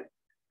emission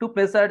to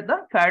measure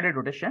the Faraday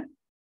rotation.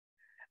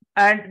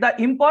 And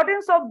the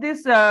importance of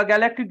this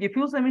galactic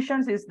diffuse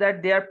emissions is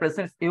that they are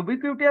present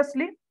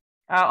ubiquitously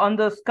on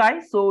the sky.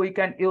 So we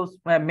can use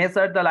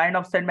measure the line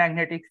of sight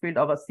magnetic field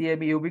of a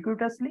CME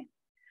ubiquitously.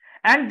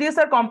 And these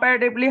are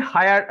comparatively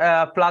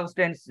higher flux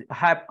density,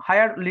 have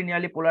higher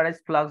linearly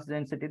polarized flux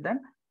density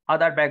than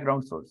other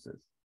background sources.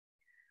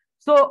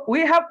 So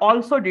we have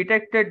also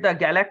detected the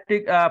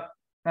galactic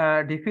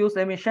diffuse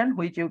emission,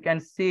 which you can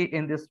see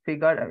in this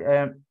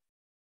figure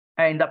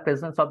in the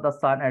presence of the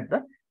sun at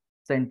the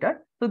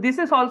center. So this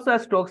is also a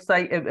Stokes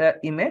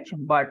image,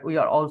 but we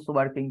are also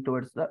working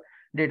towards the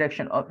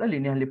detection of the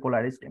linearly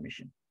polarized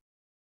emission.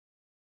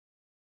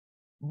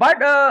 But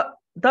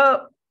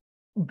the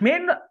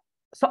main,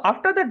 so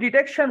after the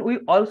detection,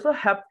 we also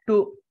have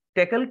to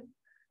tackle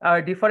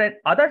different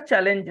other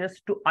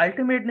challenges to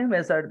ultimately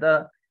measure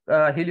the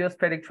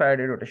heliospheric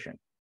Faraday rotation.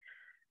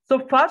 So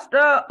first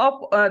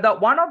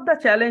one of the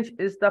challenge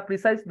is the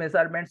precise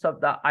measurements of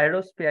the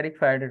aerospheric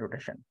Faraday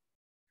rotation.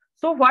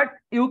 So what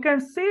you can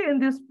see in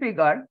this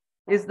figure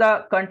is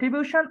the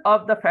contribution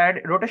of the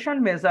Faraday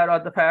rotation measure or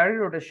the Faraday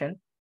rotation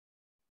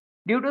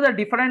due to the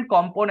different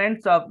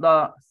components of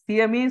the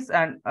CMEs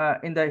and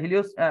in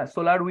the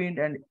solar wind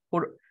and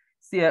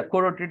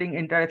co-rotating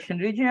interaction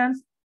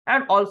regions,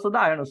 and also the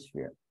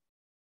ionosphere.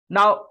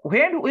 Now,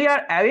 when we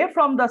are away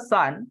from the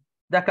sun,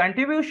 the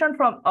contribution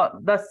from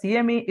the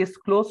CME is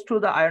close to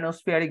the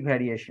ionospheric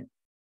variation.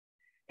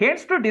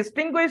 Hence, to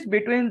distinguish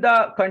between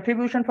the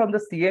contribution from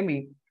the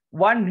CME,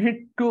 one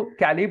need to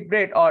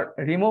calibrate or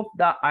remove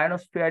the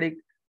ionospheric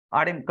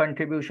RM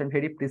contribution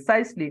very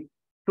precisely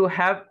to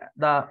have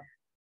the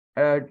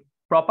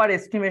proper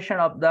estimation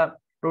of the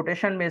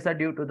rotation measure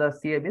due to the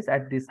CMEs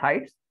at these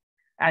heights.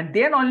 And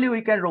then only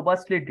we can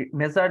robustly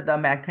measure the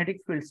magnetic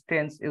field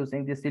strengths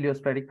using the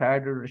heliospheric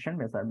Faraday rotation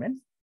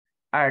measurements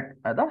at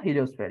the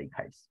heliospheric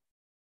heights.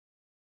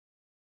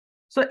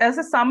 So as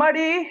a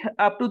summary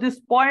up to this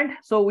point,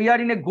 so we are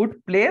in a good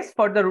place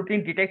for the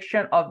routine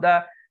detection of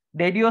the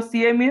radio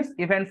CMEs,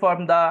 even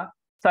from the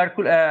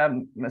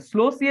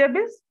slow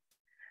CMEs.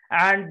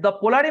 And the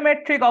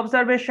polarimetric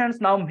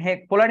observations now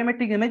make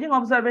polarimetric imaging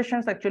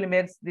observations actually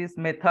makes this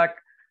method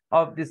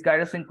of this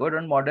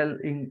gyrosynchronous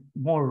modeling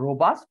more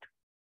robust.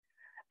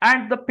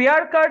 And the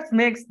pair curves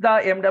makes the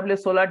MW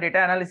solar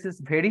data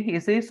analysis very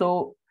easy.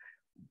 So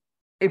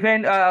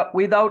even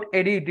without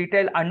any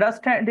detailed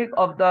understanding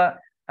of the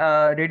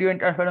radio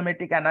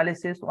interferometric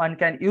analysis, one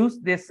can use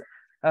this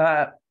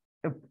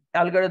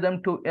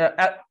algorithm to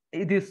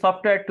this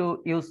software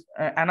to use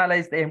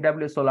analyze the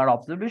MW solar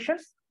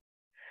observations.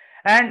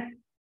 And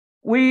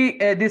we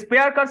these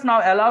pair curves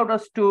now allowed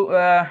us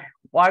to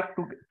work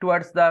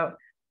towards the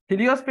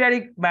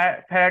heliospheric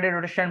Faraday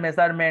rotation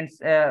measurements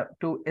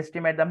to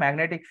estimate the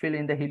magnetic field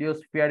in the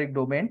heliospheric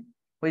domain,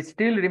 which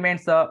still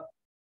remains a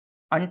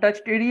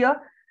untouched area,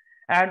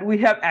 and we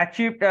have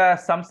achieved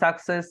some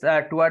success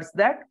towards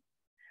that.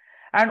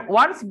 And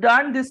once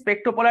done, this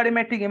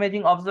spectropolarimetric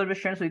imaging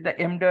observations with the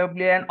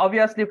MWA and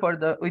obviously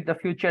with the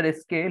future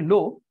SK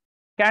low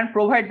can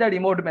provide the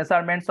remote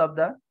measurements of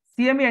the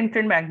CME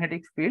entrant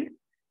magnetic field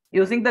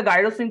using the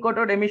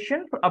gyrosynchronous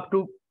emission up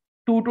to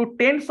 2 to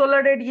 10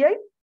 solar radii,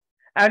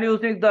 and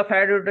using the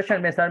Faraday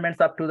rotation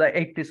measurements up to the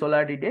 80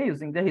 solar radii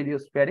using the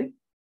heliospheric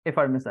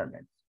FR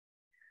measurements.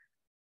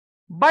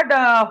 But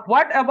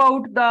what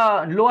about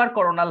the lower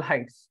coronal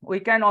heights? We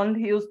can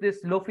only use this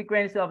low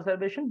frequency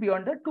observation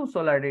beyond the 2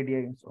 solar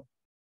radii. So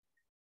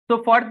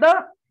for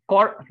the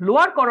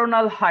lower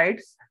coronal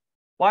heights,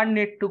 one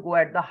need to go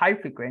at the high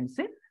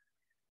frequency,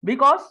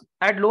 because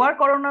at lower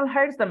coronal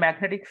heights, the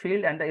magnetic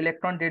field and the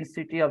electron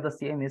density of the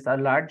CMEs are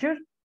larger.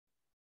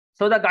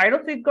 So the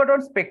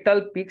gyrosynchronous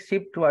spectral peak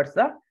shift towards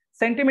the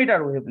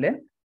centimeter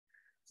wavelength.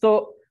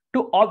 So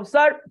to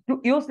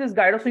use this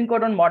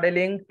gyrosynchronous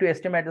modeling to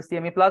estimate the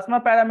CME plasma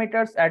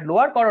parameters at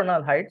lower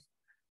coronal heights,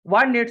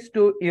 one needs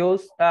to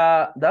use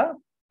the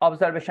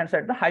observations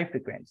at the high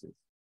frequencies.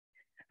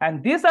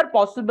 And these are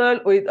possible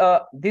with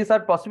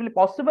possibly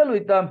possible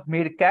with the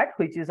MeerKAT,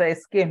 which is a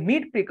SK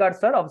mid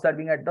precursor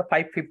observing at the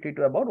 550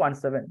 to about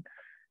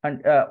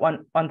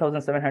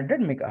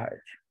 1700 megahertz.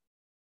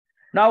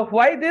 Now,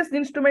 why this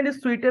instrument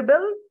is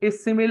suitable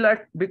is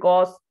similar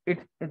because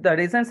the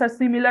reasons are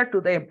similar to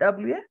the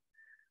FWA,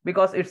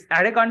 because its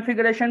array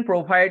configuration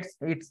provides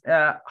its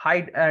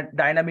high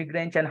dynamic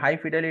range and high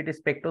fidelity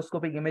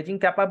spectroscopic imaging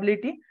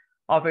capability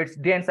of its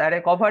dense array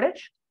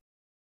coverage.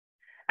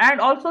 And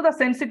also the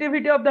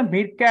sensitivity of the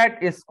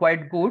MeerKAT is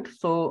quite good.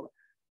 So,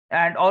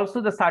 and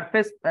also the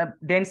surface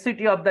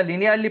density of the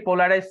linearly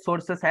polarized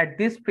sources at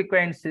these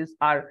frequencies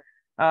are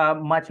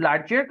much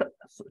larger.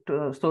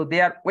 So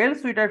they are well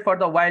suited for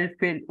the wide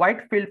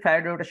field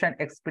Faraday rotation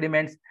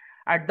experiments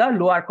at the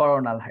lower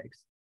coronal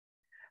heights.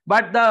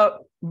 But the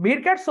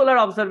MeerKAT solar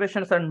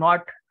observations are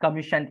not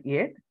commissioned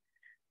yet.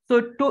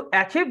 So to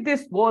achieve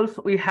these goals,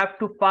 we have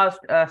to first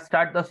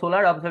start the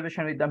solar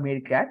observation with the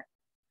MeerKAT.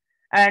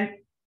 And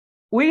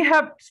we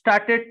have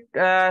started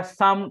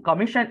some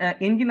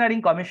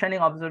engineering commissioning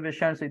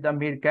observations with the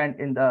MEERKAT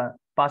in the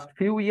past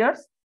few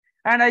years.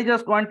 And I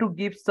just want to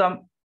give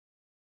some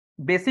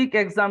basic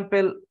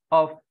example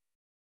of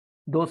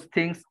those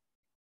things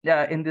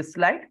in this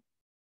slide.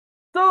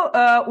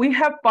 So we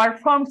have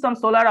performed some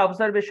solar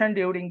observation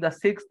during the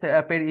 6th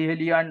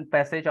perihelion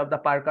passage of the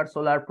Parker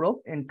Solar Probe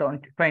in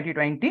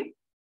 2020.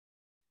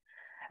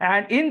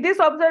 And in this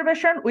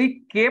observation,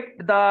 we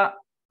kept the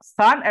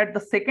sun at the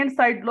second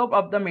side lobe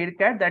of the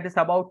MEERKAT, that is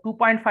about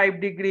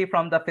 2.5 degrees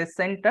from the phase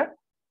center.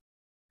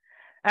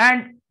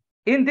 And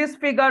in this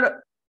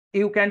figure,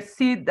 you can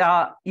see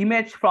the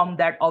image from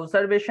that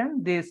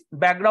observation. This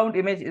background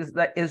image is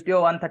the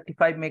SDO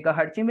 135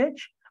 megahertz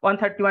image,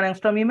 131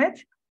 angstrom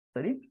image,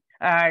 sorry.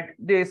 And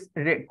this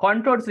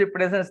contours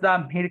represents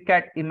the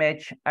MEERKAT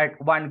image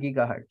at 1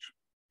 gigahertz.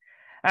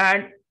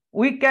 And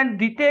we can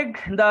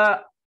detect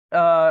the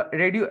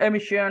radio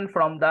emission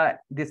from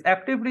this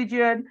active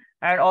region,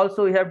 and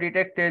also we have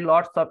detected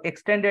lots of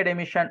extended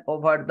emission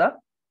over the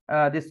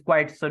this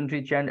quiet zone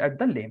region at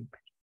the limb.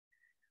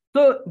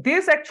 So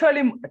this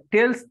actually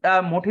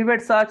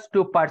motivates us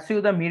to pursue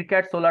the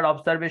MEERKAT solar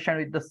observation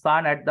with the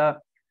sun at the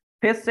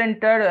phase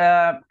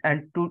center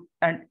and do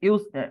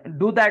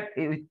that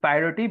with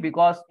priority,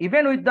 because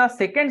even with the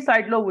second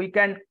side lobe we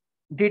can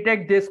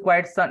detect this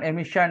quiet sun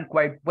emission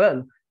quite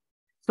well.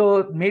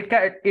 So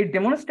MEERKAT, it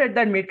demonstrates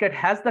that MEERKAT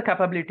has the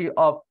capability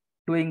of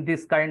doing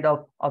this kind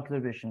of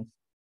observations.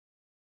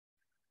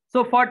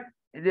 So for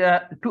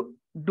to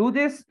do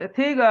this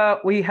thing,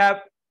 we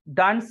have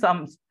done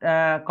some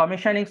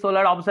commissioning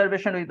solar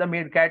observation with the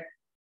MEERKAT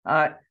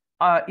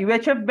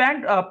UHF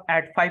band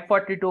at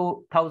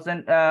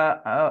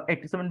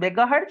 542,087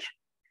 megahertz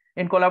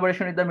in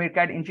collaboration with the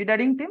MEERKAT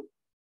engineering team.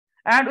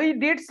 And we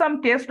did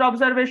some test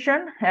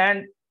observation,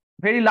 and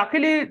very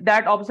luckily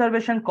that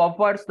observation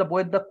covers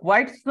both the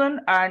quiet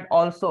zone and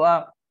also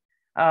a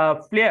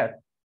flare.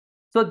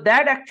 So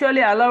that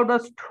actually allowed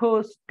us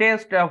to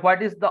test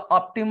what is the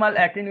optimal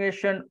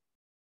attenuation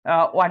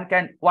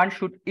one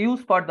should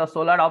use for the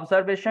solar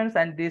observations,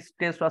 and this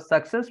test was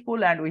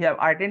successful, and we have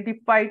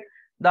identified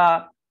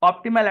the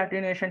optimal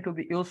attenuation to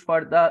be used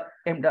for the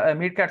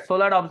MEERKAT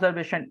solar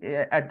observation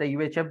at the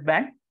UHF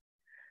band.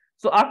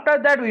 So after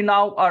that, we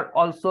now are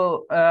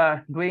also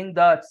doing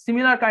the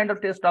similar kind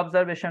of test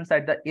observations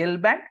at the L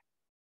band,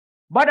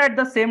 but at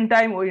the same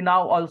time, we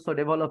now also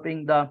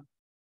developing the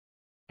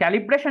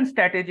calibration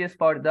strategies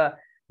for the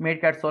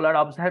MEERKAT solar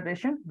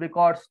observation,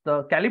 because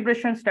the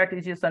calibration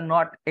strategies are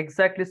not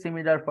exactly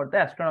similar for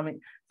the astronomy.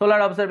 Solar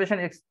observation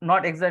is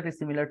not exactly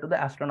similar to the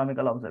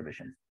astronomical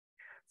observations.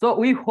 So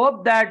we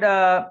hope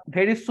that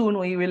very soon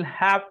we will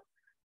have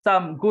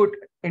some good,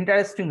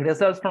 interesting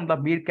results from the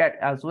MEERKAT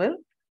as well.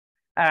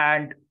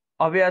 And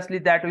obviously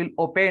that will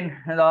open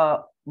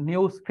the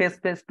new space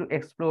to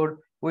explore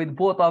with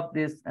both of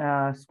these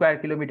square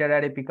kilometer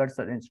array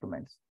precursor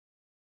instruments.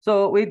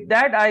 So with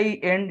that, I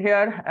end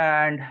here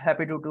and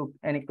happy to do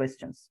any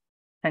questions.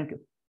 Thank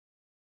you.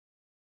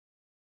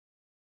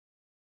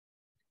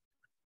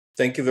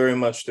 Thank you very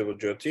much,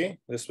 Devojyoti.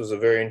 This was a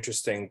very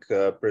interesting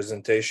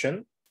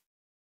presentation.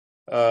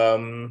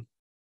 Let's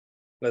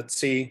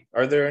see,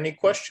 are there any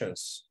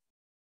questions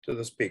to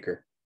the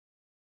speaker?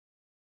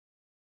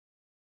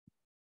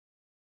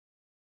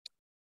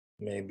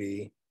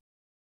 Maybe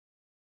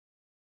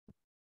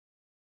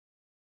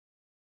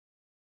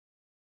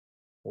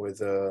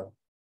with a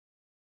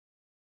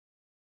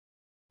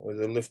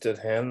lifted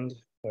hand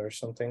or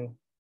something.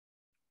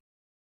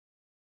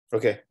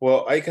 Okay,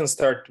 well, I can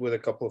start with a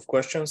couple of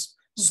questions.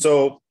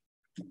 So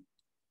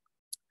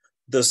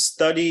the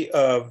study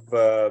of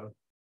the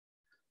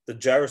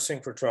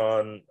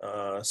gyrosynchrotron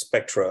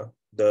spectra,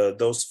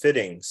 those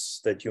fittings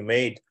that you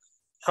made,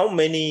 how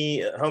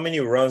many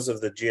runs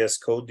of the GS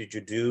code did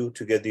you do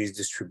to get these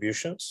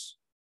distributions?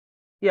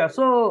 Yeah,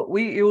 so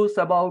we use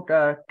about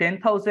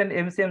 10,000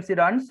 MCMC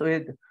runs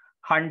with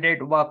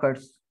 100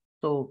 workers.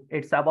 So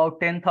it's about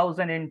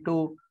 10,000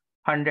 into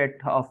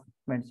 100 of,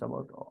 means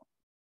about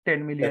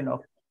 10 million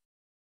of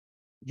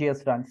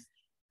GS runs,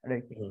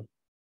 right? Mm-hmm.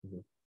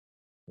 Mm-hmm.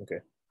 Okay.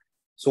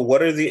 So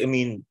what are the, I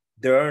mean,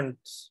 there aren't,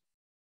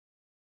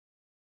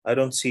 I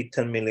don't see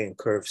 10 million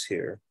curves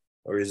here,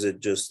 or is it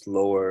just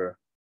lower?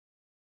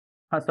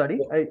 Sorry?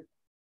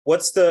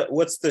 What's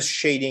the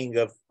shading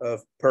of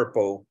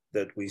purple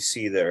that we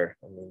see there?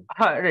 I mean,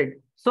 right.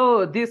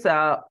 So this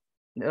all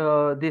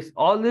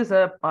these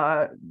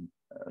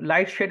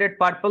light shaded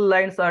purple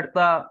lines are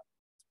the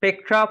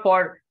spectra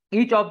for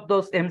each of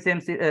those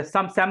MCMC,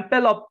 some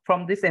sample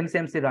from this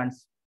MCMC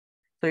runs.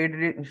 So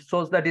it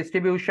shows the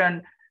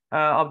distribution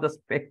of the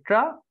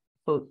spectra.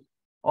 So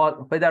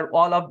whether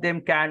all of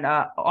them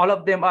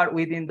are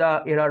within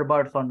the error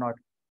bars or not.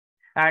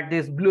 And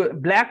this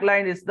black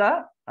line is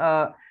the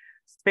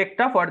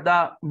spectra for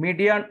the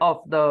median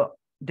of the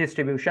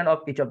distribution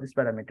of each of these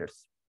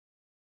parameters.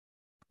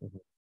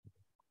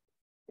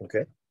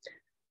 Okay.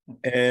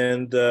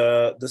 And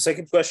the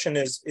second question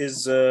is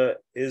the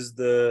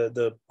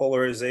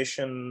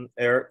polarization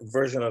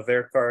version of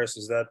air cars,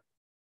 is that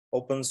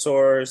open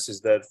source?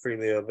 Is that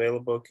freely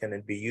available? Can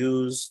it be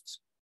used?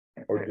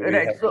 Or do we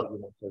Right. have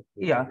So,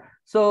 yeah.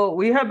 So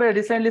we have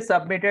recently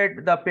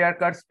submitted the pair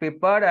cuts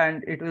paper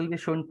and it will be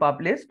soon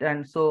published.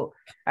 And so,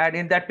 and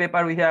in that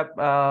paper, we have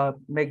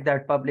make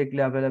that publicly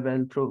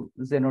available through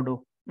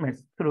Zenodo,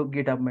 through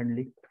GitHub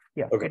mainly.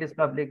 Yeah, Okay. it is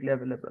publicly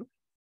available.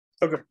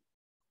 Okay.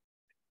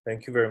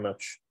 Thank you very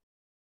much.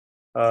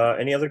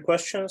 Any other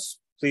questions?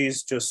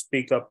 Please just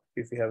speak up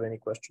if you have any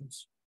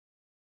questions.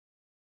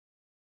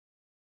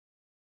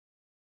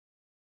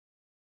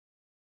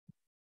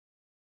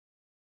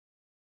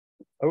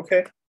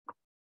 Okay.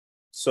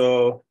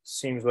 So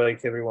seems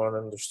like everyone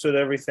understood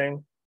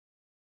everything.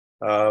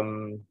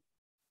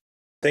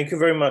 Thank you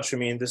very much. I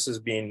mean, this has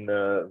been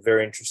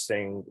very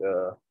interesting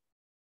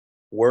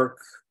work,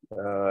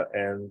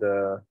 and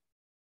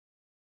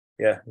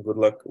yeah, good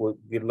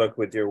luck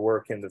with your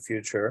work in the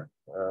future.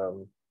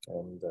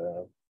 And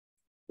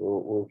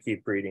we'll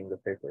keep reading the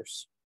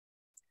papers.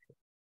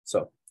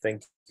 So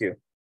thank you,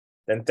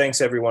 and thanks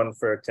everyone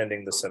for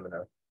attending the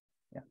seminar.